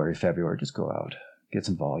 January, February, just go out, get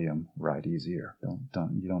some volume, ride easier. You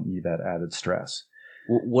don't need that added stress.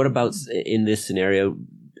 What about in this scenario?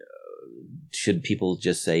 Should people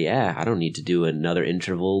just say, "Yeah, I don't need to do another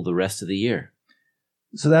interval the rest of the year"?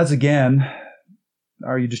 So that's again,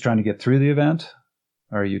 are you just trying to get through the event?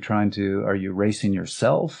 Are you racing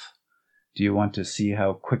yourself? Do you want to see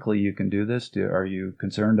how quickly you can do this? Are you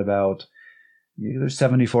concerned about, there's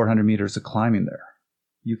 7,400 meters of climbing there.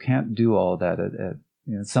 You can't do all that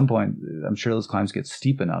at some point. I'm sure those climbs get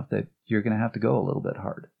steep enough that you're going to have to go a little bit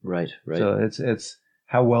hard. Right. So it's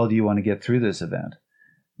how well do you want to get through this event?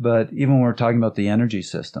 But even when we're talking about the energy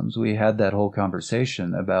systems, we had that whole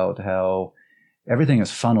conversation about how everything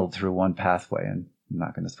is funneled through one pathway. And I'm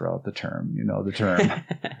not going to throw out the term, the term.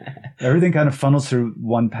 Everything kind of funnels through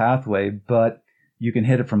one pathway, but you can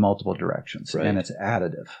hit it from multiple directions. Right. And it's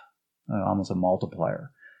additive, almost a multiplier.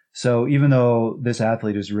 So even though this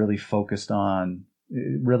athlete is really focused on,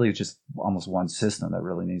 really just almost one system that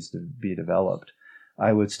really needs to be developed,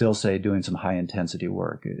 I would still say doing some high intensity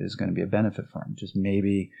work is going to be a benefit for him. Just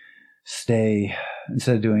maybe stay,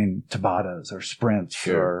 instead of doing Tabatas or sprints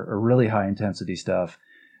Sure. or really high intensity stuff,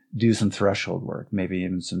 do some threshold work, maybe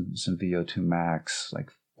even some VO2 max, like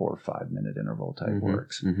 4 or 5 minute interval type Mm-hmm.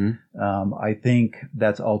 works. Mm-hmm. I think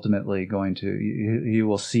that's ultimately going to, he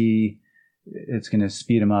will see it's going to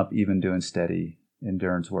speed him up even doing steady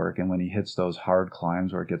endurance work. And when he hits those hard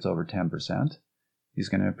climbs where it gets over 10%, he's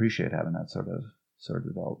going to appreciate having that sort of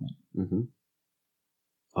development. Mm-hmm.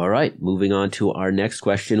 All right, moving on to our next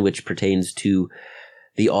question, which pertains to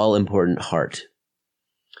the all-important heart.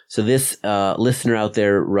 So this listener out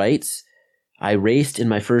there writes, I raced in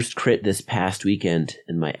my first crit this past weekend,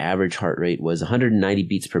 and my average heart rate was 190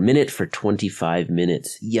 beats per minute for 25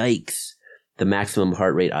 minutes. Yikes! The maximum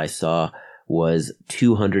heart rate I saw was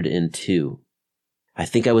 202. I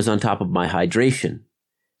think I was on top of my hydration,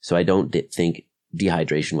 so I don't think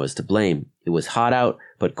dehydration was to blame. It was hot out,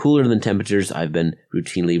 but cooler than temperatures I've been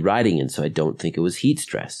routinely riding in, so I don't think it was heat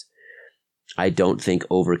stress. I don't think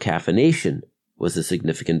over-caffeination was a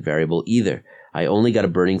significant variable either. I only got a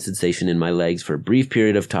burning sensation in my legs for a brief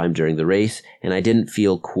period of time during the race, and I didn't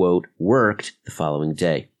feel, quote, worked the following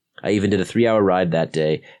day. I even did a 3-hour ride that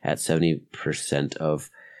day at 70% of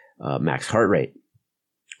max heart rate.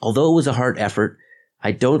 Although it was a hard effort,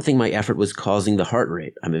 I don't think my effort was causing the heart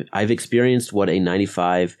rate. I've experienced what a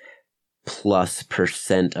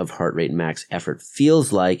 95+% of heart rate max effort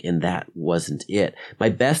feels like, and that wasn't it. My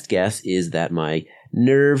best guess is that my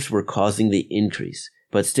nerves were causing the increase.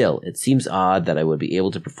 But still, it seems odd that I would be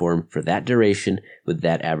able to perform for that duration with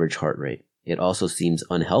that average heart rate. It also seems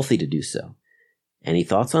unhealthy to do so. Any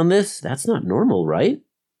thoughts on this? That's not normal, right?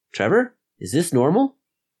 Trevor, is this normal?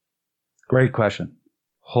 Great question.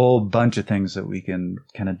 Whole bunch of things that we can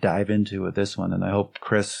kind of dive into with this one. And I hope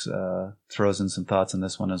Chris throws in some thoughts on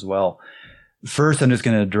this one as well. First, I'm just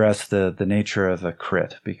going to address the nature of a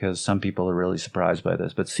crit, because some people are really surprised by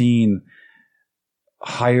this. But seeing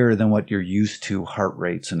higher than what you're used to heart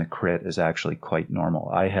rates in a crit is actually quite normal.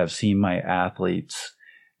 I have seen my athletes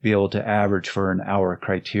be able to average for an hour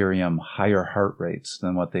criterium higher heart rates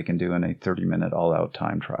than what they can do in a 30-minute all-out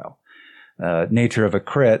time trial. Nature of a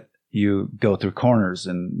crit, you go through corners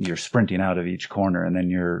and you're sprinting out of each corner, and then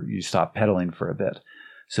you stop pedaling for a bit.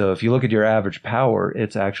 So if you look at your average power,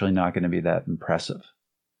 it's actually not going to be that impressive.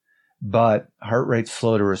 But heart rate's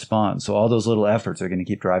slow to respond. So all those little efforts are going to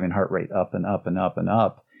keep driving heart rate up and up and up and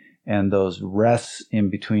up. And those rests in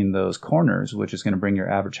between those corners, which is going to bring your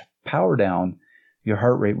average power down, your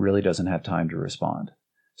heart rate really doesn't have time to respond.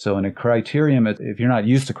 So in a criterium, if you're not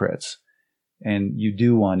used to crits and you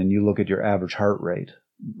do one and you look at your average heart rate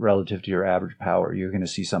relative to your average power, you're going to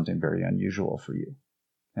see something very unusual for you.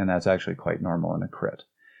 And that's actually quite normal in a crit.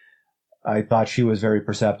 I thought she was very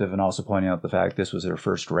perceptive and also pointing out the fact this was her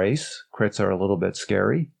first race. Crits are a little bit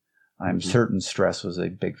scary. I'm certain stress was a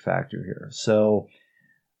big factor here. So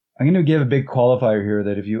I'm going to give a big qualifier here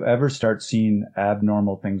that if you ever start seeing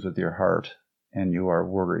abnormal things with your heart and you are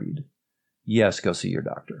worried, yes, go see your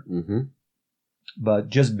doctor. Mm-hmm. But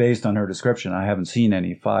just based on her description, I haven't seen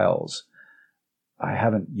any files. I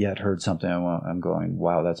haven't yet heard something I'm going,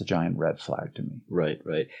 wow, that's a giant red flag to me. Right.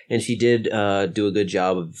 And she did do a good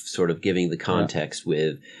job of sort of giving the context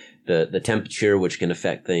with the temperature, which can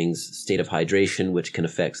affect things, state of hydration, which can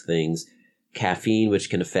affect things, caffeine,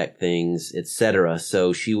 which can affect things, etc.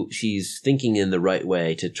 So she's thinking in the right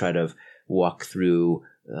way to try to walk through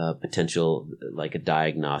potential, like a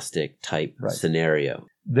diagnostic type Right. scenario.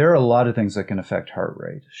 There are a lot of things that can affect heart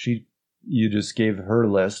rate. You just gave her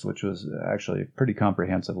list, which was actually a pretty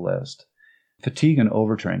comprehensive list. Fatigue and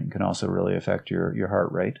overtraining can also really affect your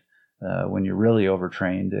heart rate. When you're really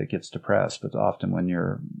overtrained, it gets depressed, but often when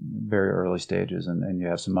you're very early stages and you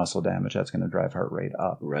have some muscle damage, that's going to drive heart rate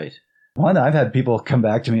up. Right. One, I've had people come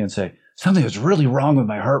back to me and say, something is really wrong with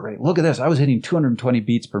my heart rate. Look at this. I was hitting 220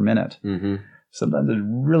 beats per minute. Mm-hmm. Sometimes there's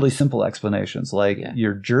really simple explanations, like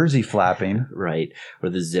your jersey flapping. Right. Or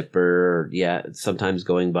the zipper. Yeah. Sometimes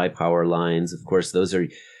going by power lines. Of course, those are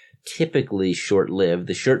typically short-lived.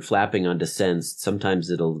 The shirt flapping on descents, sometimes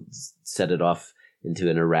it'll set it off into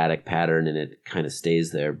an erratic pattern and it kind of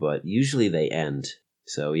stays there, but usually they end.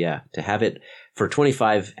 So yeah, to have it for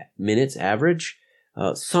 25 minutes average,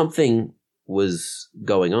 something was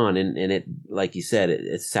going on. And it, like you said,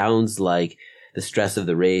 it sounds like the stress of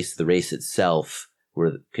the race itself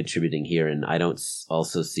were contributing here. And I don't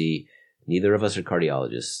also see, neither of us are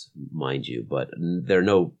cardiologists, mind you, but there are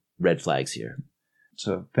no red flags here.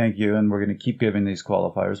 So thank you. And we're going to keep giving these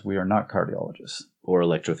qualifiers. We are not cardiologists. Or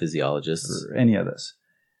electrophysiologists. Or any of this.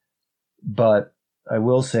 But I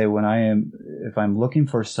will say if I'm looking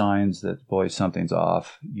for signs that, boy, something's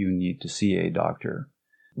off, you need to see a doctor.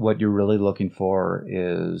 What you're really looking for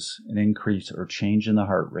is an increase or change in the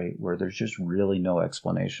heart rate where there's just really no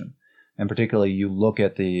explanation. And particularly you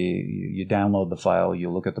you download the file, you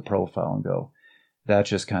look at the profile and go, that's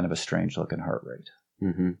just kind of a strange looking heart rate.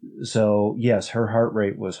 Mm-hmm. So yes, her heart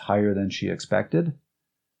rate was higher than she expected,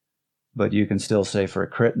 but you can still say for a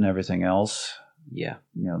crit and everything else,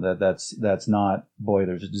 that's not, boy,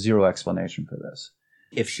 there's zero explanation for this.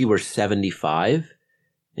 If she were 75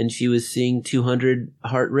 and she was seeing 200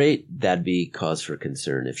 heart rate, that'd be cause for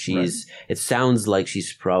concern. If it sounds like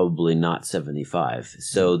she's probably not 75.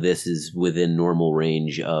 So this is within normal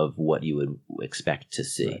range of what you would expect to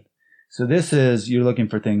see. Right. So you're looking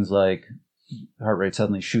for things like heart rate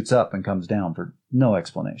suddenly shoots up and comes down for no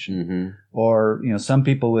explanation. Mm-hmm. Or, some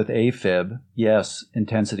people with AFib, yes,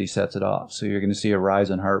 intensity sets it off. So you're going to see a rise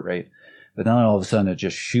in heart rate, but then all of a sudden it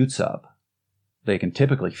just shoots up. They can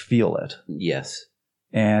typically feel it. Yes.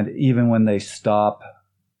 And even when they stop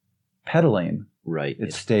pedaling, right,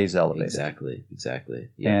 it stays elevated. Exactly.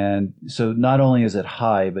 Yeah. And so not only is it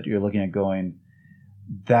high, but you're looking at going,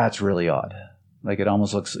 that's really odd. Like it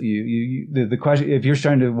almost looks, the question, if you're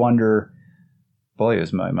starting to wonder, boy,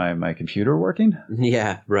 is my computer working?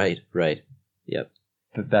 Yeah, right. Yep.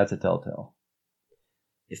 That's a telltale.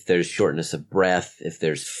 If there's shortness of breath, if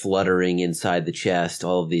there's fluttering inside the chest,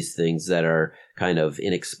 all of these things that are kind of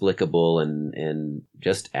inexplicable and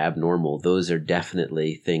just abnormal, those are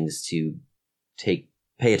definitely things to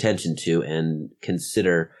pay attention to and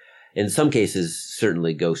consider. In some cases,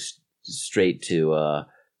 certainly go straight to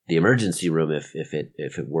the emergency room if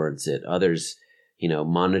it warrants it. Others,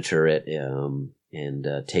 monitor it and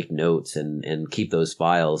take notes and keep those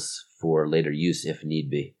files for later use if need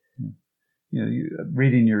be.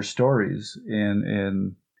 Reading your stories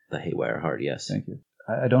in the Haywire Heart, yes. Thank you.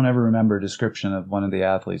 I don't ever remember a description of one of the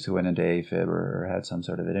athletes who went into AFib or had some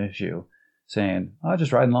sort of an issue saying, "Oh,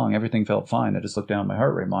 just riding along, everything felt fine. I just looked down at my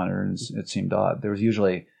heart rate monitor and it seemed odd." There was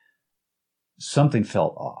usually something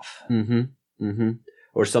felt off. Mm-hmm. Mm-hmm.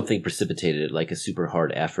 Or something precipitated it, like a super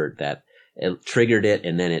hard effort that it triggered it,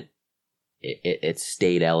 and then it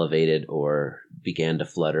stayed elevated or began to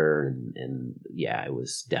flutter, and it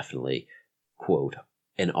was definitely, quote,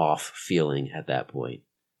 an off feeling at that point.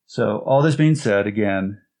 So all this being said,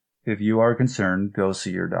 again, if you are concerned, go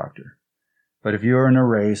see your doctor. But if you're in a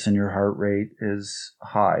race and your heart rate is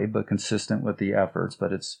high but consistent with the efforts,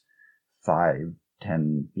 but it's 5-10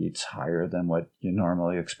 beats higher than what you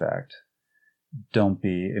normally expect, don't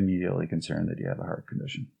be immediately concerned that you have a heart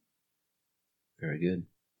condition. Very good.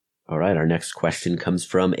 All right, our next question comes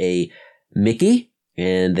from a Mickey,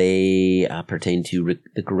 and they pertain to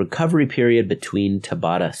the recovery period between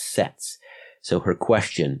Tabata sets. So her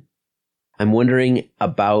question, I'm wondering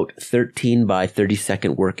about 13 by 30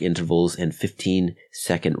 second work intervals and 15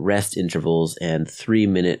 second rest intervals and 3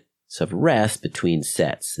 minutes of rest between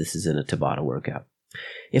sets. This is in a Tabata workout.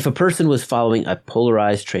 If a person was following a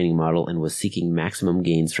polarized training model and was seeking maximum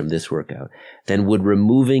gains from this workout, then would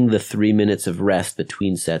removing the 3 minutes of rest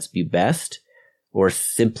between sets be best, or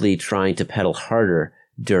simply trying to pedal harder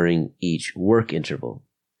during each work interval?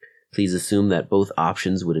 Please assume that both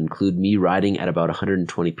options would include me riding at about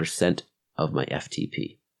 120% of my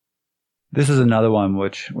FTP. This is another one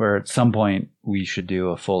where at some point we should do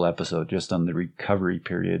a full episode just on the recovery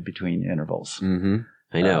period between intervals. Mm-hmm.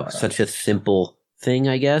 I know. Such a simple thing,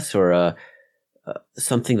 I guess, or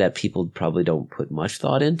something that people probably don't put much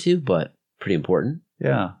thought into, but pretty important.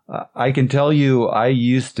 Yeah. I can tell you, I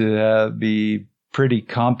used to be pretty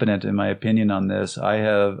competent in my opinion on this. I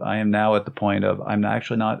am now at the point of I'm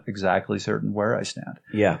actually not exactly certain where I stand.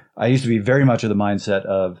 Yeah. I used to be very much of the mindset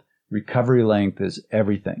of recovery length is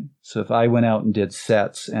everything. So if I went out and did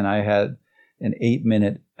sets and I had an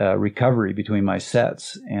 8-minute recovery between my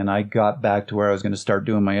sets and I got back to where I was going to start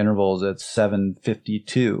doing my intervals at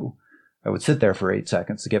 7:52, I would sit there for 8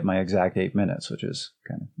 seconds to get my exact 8 minutes, which is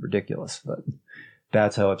kind of ridiculous, but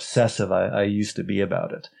that's how obsessive I used to be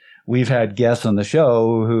about it. We've had guests on the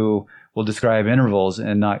show who will describe intervals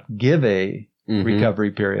and not give a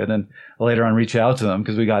recovery period, and later on reach out to them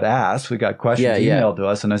because we got questions emailed to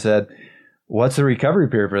us, and I said, "What's the recovery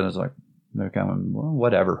period for this?" Like, they're kind of, well,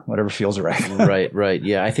 whatever feels right. Right.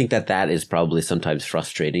 Yeah, I think that is probably sometimes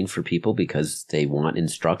frustrating for people because they want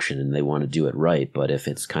instruction and they want to do it right, but if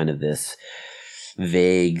it's kind of this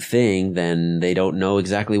vague thing, then they don't know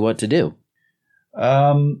exactly what to do.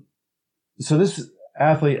 So this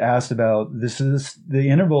athlete asked about the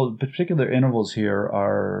interval. Particular intervals here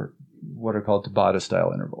are what are called Tabata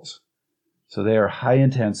style intervals. So they are high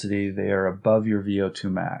intensity. They are above your VO2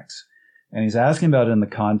 max. And he's asking about it in the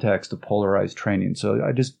context of polarized training. So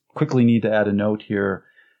I just quickly need to add a note here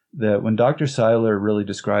that when Dr. Seiler really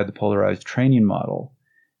described the polarized training model,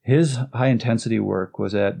 his high intensity work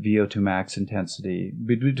was at VO2 max intensity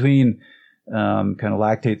between kind of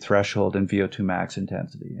lactate threshold and VO2 max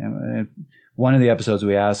intensity. And one of the episodes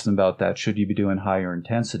we asked him about that, should you be doing higher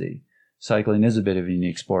intensity? Cycling is a bit of a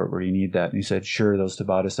unique sport where you need that. And he said, sure, those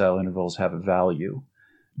Tabata style intervals have a value,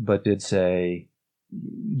 but did say,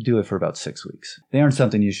 do it for about 6 weeks. They aren't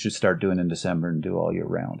something you should start doing in December and do all year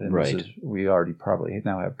round. And right. We already probably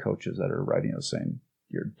now have coaches that are writing us saying,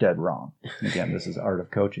 you're dead wrong. And again, this is art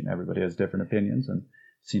of coaching. Everybody has different opinions and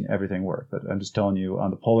seen everything work. But I'm just telling you,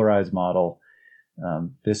 on the polarized model,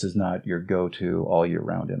 this is not your go-to all year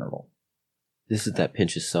round interval. This is that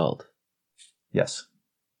pinch of salt. Yes,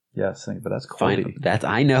 but that's Cody.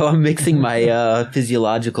 I know. I'm mixing my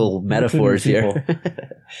physiological metaphors here.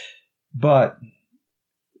 But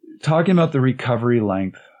talking about the recovery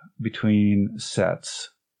length between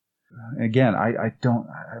sets, again,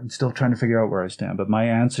 I'm still trying to figure out where I stand, but my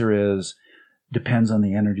answer is depends on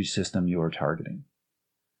the energy system you are targeting.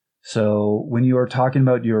 So when you are talking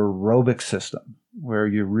about your aerobic system, where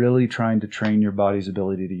you're really trying to train your body's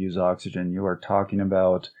ability to use oxygen, you are talking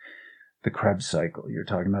about the Krebs cycle, you're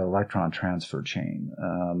talking about electron transfer chain.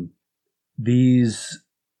 The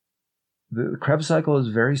Krebs cycle is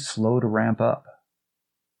very slow to ramp up.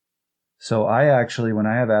 So I actually, when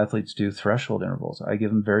I have athletes do threshold intervals, I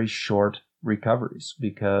give them very short recoveries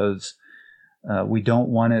because we don't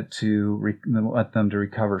want let them to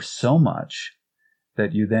recover so much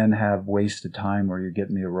that you then have wasted time where you're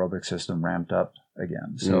getting the aerobic system ramped up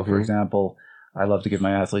again. So for example, I love to give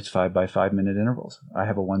my athletes 5x5 minute intervals. I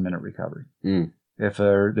have a 1 minute recovery. If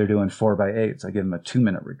they're doing 4x8s, I give them a 2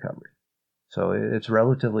 minute recovery. So it's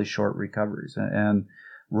relatively short recoveries, and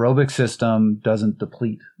aerobic system doesn't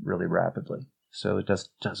deplete really rapidly. So it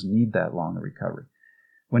doesn't need that long a recovery.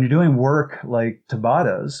 When you're doing work like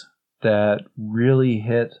Tabatas that really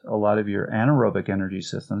hit a lot of your anaerobic energy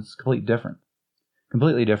systems, it's completely different.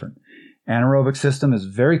 Anaerobic system is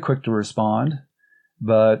very quick to respond,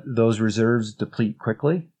 but those reserves deplete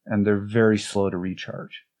quickly and they're very slow to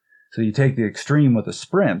recharge. So you take the extreme with a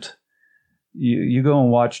sprint, you go and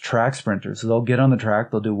watch track sprinters. So they'll get on the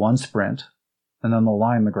track, they'll do one sprint, and then they'll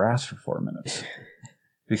lie in the grass for 4 minutes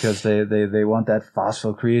because they want that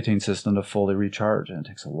phosphocreatine system to fully recharge, and it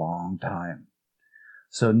takes a long time.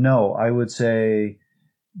 So no, I would say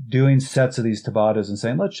doing sets of these Tabatas and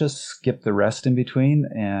saying, let's just skip the rest in between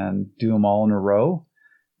and do them all in a row.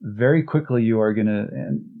 Very quickly you are going to,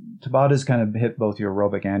 and Tabatas kind of hit both your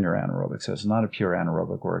aerobic and your anaerobic. So it's not a pure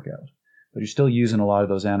anaerobic workout, but you're still using a lot of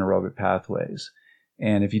those anaerobic pathways.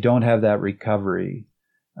 And if you don't have that recovery,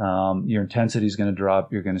 your intensity is going to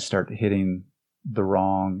drop. You're going to start hitting the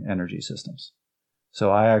wrong energy systems.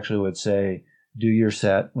 So I actually would say, do your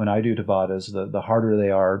set. When I do Tabatas, the harder they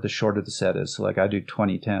are, the shorter the set is. So like I do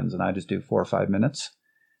 20-10s and I just do 4 or 5 minutes,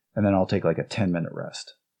 and then I'll take like a 10-minute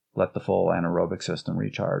rest. Let the full anaerobic system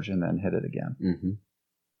recharge and then hit it again.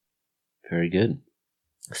 Very good.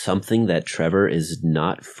 Something that Trevor is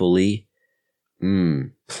not fully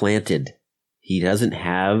planted. He doesn't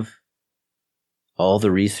have all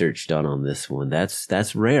the research done on this one.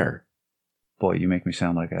 That's rare. Boy, you make me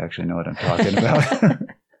sound like I actually know what I'm talking about.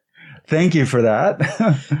 Thank you for that.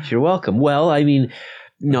 You're welcome. Well, I mean,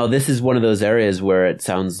 no, this is one of those areas where it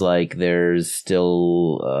sounds like there's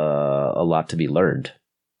still a lot to be learned.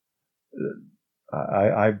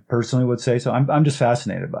 I personally would say so. I'm just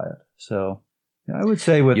fascinated by it. So I would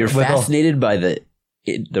say you're fascinated by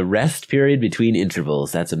the rest period between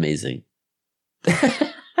intervals. That's amazing.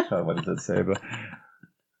 What does it say? But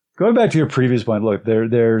going back to your previous point, look,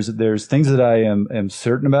 there's things that I am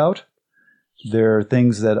certain about. There are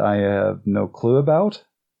things that I have no clue about.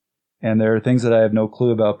 And there are things that I have no clue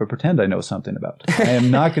about, but pretend I know something about. I am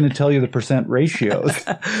not going to tell you the percent ratios.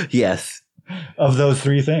 Yes. Of those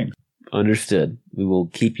three things. Understood. We will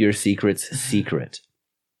keep your secrets secret.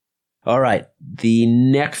 All right. The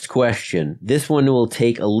next question. This one will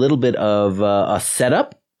take a little bit of a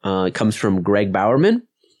setup. It comes from Greg Bowerman.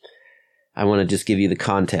 I want to just give you the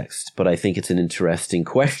context, but I think it's an interesting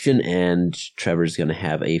question, and Trevor's going to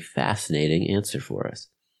have a fascinating answer for us.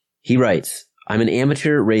 He writes, I'm an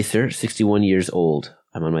amateur racer, 61 years old.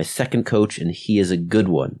 I'm on my second coach, and he is a good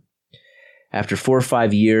one. After 4 or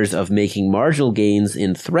 5 years of making marginal gains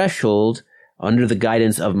in threshold, under the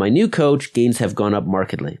guidance of my new coach, gains have gone up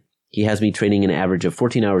markedly. He has me training an average of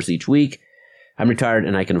 14 hours each week. I'm retired,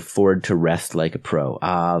 and I can afford to rest like a pro.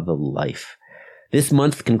 Ah, the life. This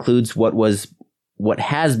month concludes what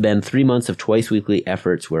has been 3 months of twice weekly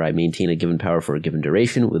efforts where I maintain a given power for a given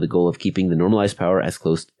duration with the goal of keeping the normalized power as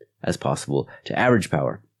close as possible to average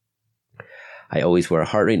power. I always wear a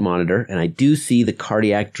heart rate monitor, and I do see the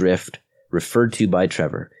cardiac drift referred to by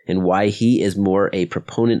Trevor and why he is more a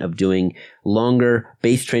proponent of doing longer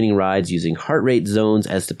base training rides using heart rate zones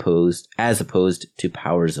as opposed to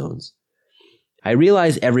power zones. I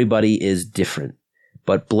realize everybody is different,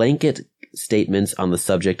 but blanket statements on the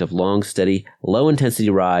subject of long, steady, low-intensity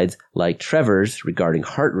rides like Trevor's regarding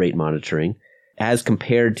heart rate monitoring, as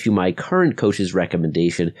compared to my current coach's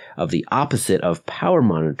recommendation of the opposite of power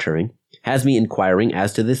monitoring, has me inquiring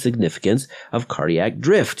as to the significance of cardiac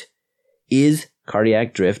drift. Is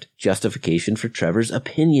cardiac drift justification for Trevor's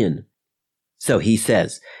opinion? So he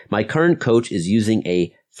says, my current coach is using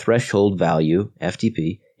a threshold value,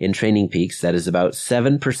 FTP, in Training Peaks that is about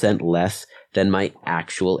 7% less than my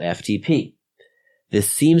actual FTP.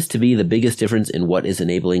 This seems to be the biggest difference in what is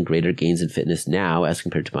enabling greater gains in fitness now as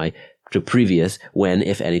compared to previous, when,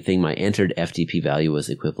 if anything, my entered FTP value was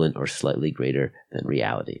equivalent or slightly greater than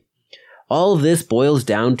reality. All of this boils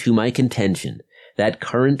down to my contention that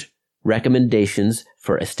current recommendations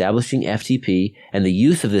for establishing FTP and the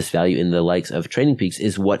use of this value in the likes of Training Peaks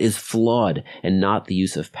is what is flawed, and not the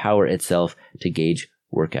use of power itself to gauge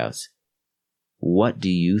workouts. What do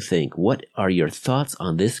you think? What are your thoughts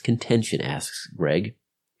on this contention? Asks Greg.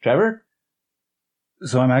 Trevor?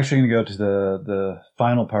 So I'm actually going to go to the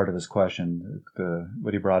final part of this question,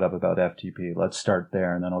 what he brought up about FTP. Let's start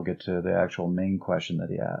there, and then I'll get to the actual main question that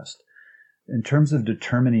he asked. In terms of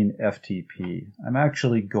determining FTP, I'm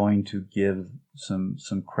actually going to give some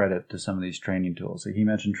credit to some of these training tools. So he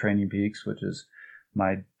mentioned Training Peaks, which is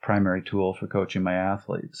my primary tool for coaching my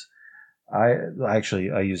athletes. I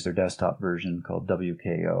use their desktop version called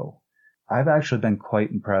WKO. I've actually been quite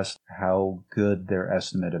impressed how good their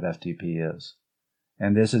estimate of FTP is.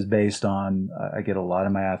 And this is based on, I get a lot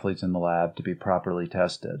of my athletes in the lab to be properly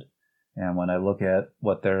tested. And when I look at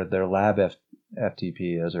what their lab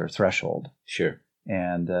FTP is, or threshold. Sure.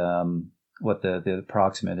 And what the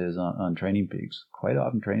approximate is on Training Peaks, quite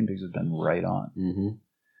often Training Peaks has been right on. Mm-hmm.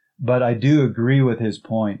 But I do agree with his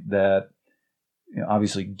point that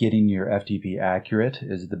obviously getting your FTP accurate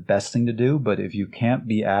is the best thing to do. But if you can't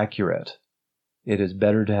be accurate, it is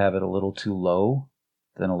better to have it a little too low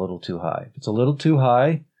than a little too high. If it's a little too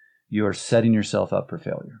high, you are setting yourself up for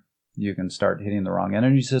failure. You can start hitting the wrong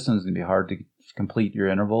energy system. It's going to be hard to complete your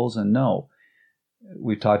intervals. And no,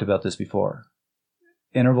 we've talked about this before.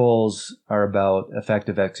 Intervals are about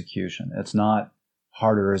effective execution. It's not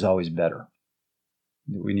harder is always better.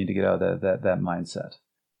 We need to get out of that mindset.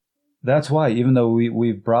 That's why, even though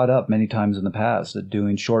we've brought up many times in the past that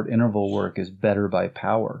doing short interval work is better by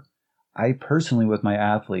power, I personally, with my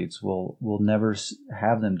athletes, will never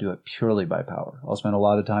have them do it purely by power. I'll spend a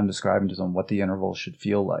lot of time describing to them what the interval should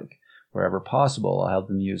feel like. Wherever possible, I'll have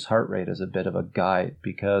them use heart rate as a bit of a guide,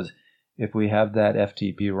 because if we have that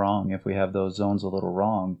FTP wrong, if we have those zones a little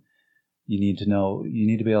wrong, you need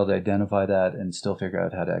to be able to identify that and still figure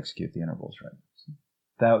out how to execute the intervals right.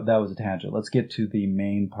 So that was a tangent. Let's get to the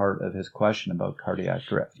main part of his question about cardiac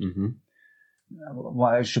drift. Mm-hmm. Well,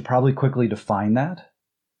 I should probably quickly define that.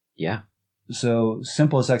 Yeah. So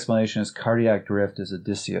simplest explanation is cardiac drift is a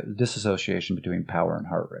disassociation between power and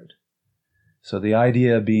heart rate. So the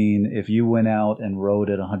idea being, if you went out and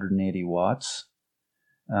rode at 180 watts,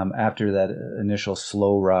 after that initial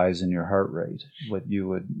slow rise in your heart rate, what you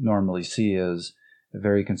would normally see is a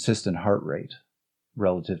very consistent heart rate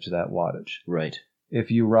relative to that wattage. Right. if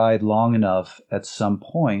you ride long enough, at some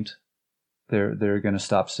point, they're going to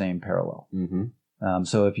stop staying parallel. Mm-hmm.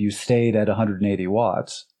 So if you stayed at 180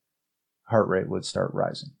 watts, heart rate would start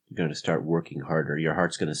rising. You're going to start working harder. Your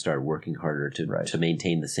heart's going to start working harder to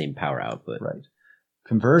maintain the same power output. Right.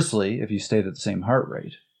 Conversely, if you stayed at the same heart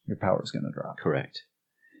rate, your power is going to drop. Correct.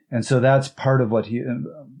 And so that's part of what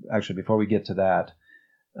actually, before we get to that,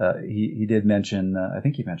 he did mention, I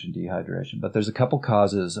think he mentioned dehydration, but there's a couple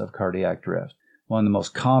causes of cardiac drift. One of the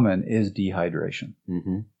most common is dehydration.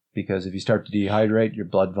 Mm-hmm. Because if you start to dehydrate, your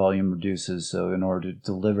blood volume reduces. So in order to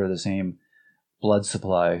deliver the same blood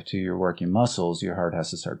supply to your working muscles, your heart has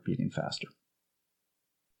to start beating faster.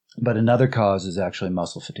 But another cause is actually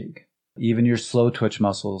muscle fatigue. Even your slow twitch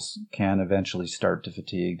muscles can eventually start to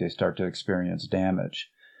fatigue. They start to experience damage.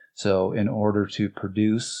 So in order to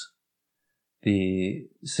produce the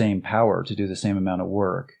same power, to do the same amount of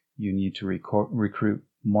work, you need to recruit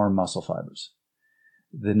more muscle fibers.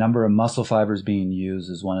 The number of muscle fibers being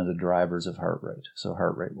used is one of the drivers of heart rate. So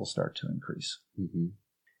heart rate will start to increase. Mm-hmm.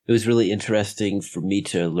 It was really interesting for me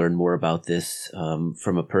to learn more about this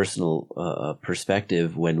from a personal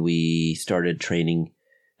perspective when we started training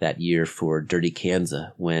that year for Dirty Kansas.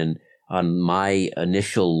 When on my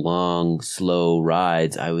initial long, slow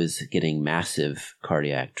rides, I was getting massive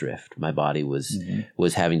cardiac drift. My body was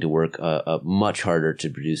having to work much harder to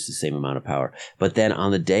produce the same amount of power. But then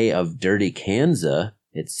on the day of Dirty Kansas,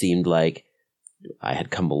 it seemed like I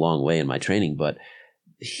had come a long way in my training, but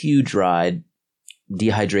huge ride.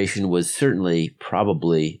 Dehydration was certainly,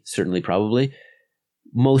 probably,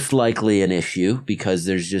 most likely an issue because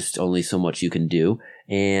there's just only so much you can do.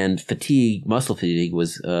 And fatigue, muscle fatigue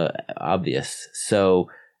was obvious. So,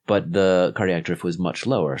 but the cardiac drift was much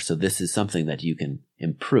lower. So this is something that you can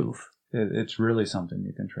improve. It's really something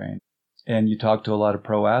you can train. And you talk to a lot of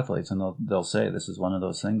pro athletes and they'll say this is one of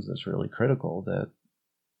those things that's really critical that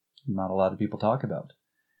not a lot of people talk about.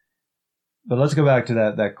 But let's go back to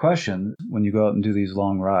that question. When you go out and do these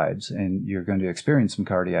long rides and you're going to experience some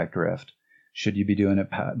cardiac drift, should you be doing it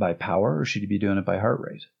by power or should you be doing it by heart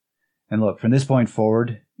rate? And look, from this point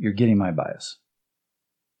forward, you're getting my bias.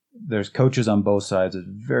 There's coaches on both sides, there's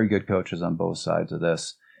very good coaches on both sides of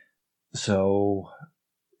this. So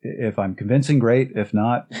if I'm convincing, great. If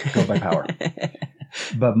not, go by power.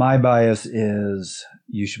 But my bias is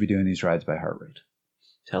you should be doing these rides by heart rate.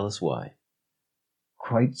 Tell us why.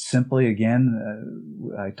 Quite simply,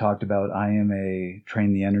 again, I talked about I am a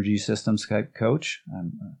train the energy systems type coach.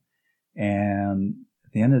 And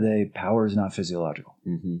at the end of the day, power is not physiological.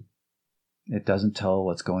 Mm-hmm. It doesn't tell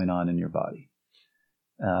what's going on in your body.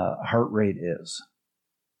 Heart rate is.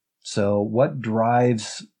 So what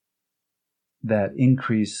drives that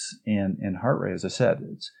increase in heart rate? As I said,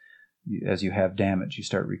 it's as you have damage, you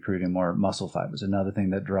start recruiting more muscle fibers. Another thing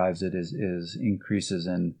that drives it is increases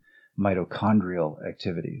in mitochondrial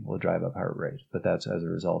activity will drive up heart rate, but that's as a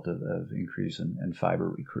result of increase in fiber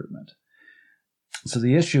recruitment. So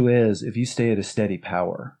the issue is, if you stay at a steady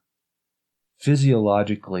power,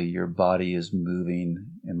 physiologically your body is moving,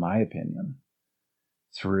 in my opinion,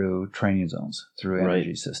 through training zones, through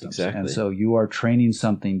energy systems. Exactly. And so you are training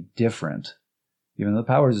something different, even though the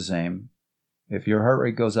power is the same. If your heart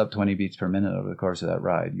rate goes up 20 beats per minute over the course of that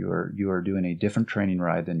ride, you are doing a different training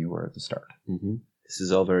ride than you were at the start. Mm-hmm. This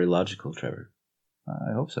is all very logical, Trevor.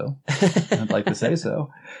 I hope so. I'd like to say so.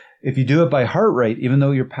 If you do it by heart rate, even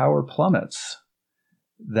though your power plummets,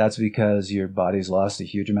 that's because your body's lost a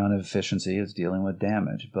huge amount of efficiency. It's dealing with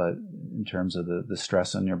damage. But in terms of the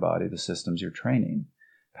stress on your body, the systems you're training,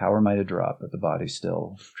 power might have dropped, but the body's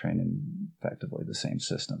still training effectively the same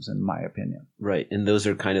systems, in my opinion. Right. And those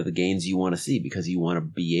are kind of the gains you want to see because you want to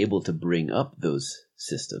be able to bring up those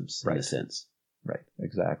systems in a sense. Right.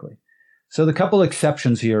 Exactly. So the couple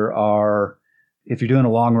exceptions here are if you're doing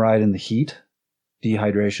a long ride in the heat,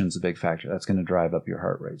 dehydration is a big factor. That's going to drive up your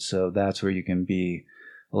heart rate. So that's where you can be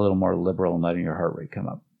a little more liberal in letting your heart rate come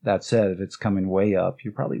up. That said, if it's coming way up,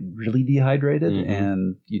 you're probably really dehydrated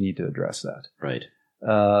and you need to address that. Right.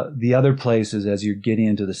 The other place is as you're getting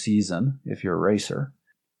into the season, if you're a racer,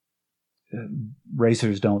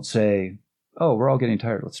 racers don't say, oh, we're all getting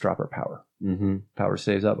tired, let's drop our power. Mm-hmm. Power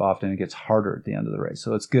stays up. Often it gets harder at the end of the race.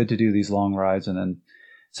 So it's good to do these long rides and then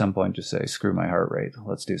at some point just say, screw my heart rate,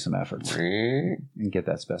 let's do some efforts and get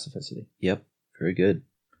that specificity. Yep. Very good.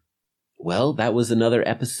 Well, that was another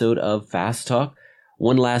episode of Fast Talk.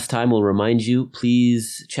 One last time, we'll remind you,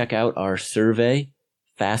 please check out our survey,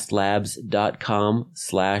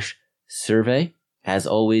 fastlabs.com/survey. As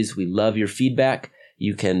always, we love your feedback.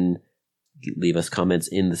 You can leave us comments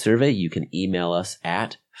in the survey. You can email us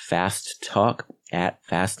at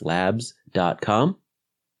fasttalk@fastlabs.com.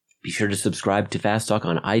 Be sure to subscribe to Fast Talk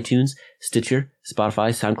on iTunes, Stitcher,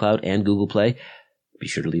 Spotify, SoundCloud, and Google Play. Be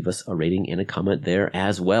sure to leave us a rating and a comment there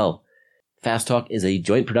as well. Fast Talk is a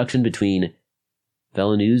joint production between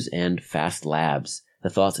VeloNews and Fast Labs. The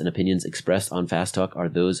thoughts and opinions expressed on Fast Talk are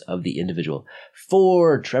those of the individual.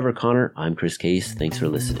 For Trevor Connor, I'm Chris Case. Thanks for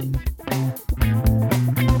listening.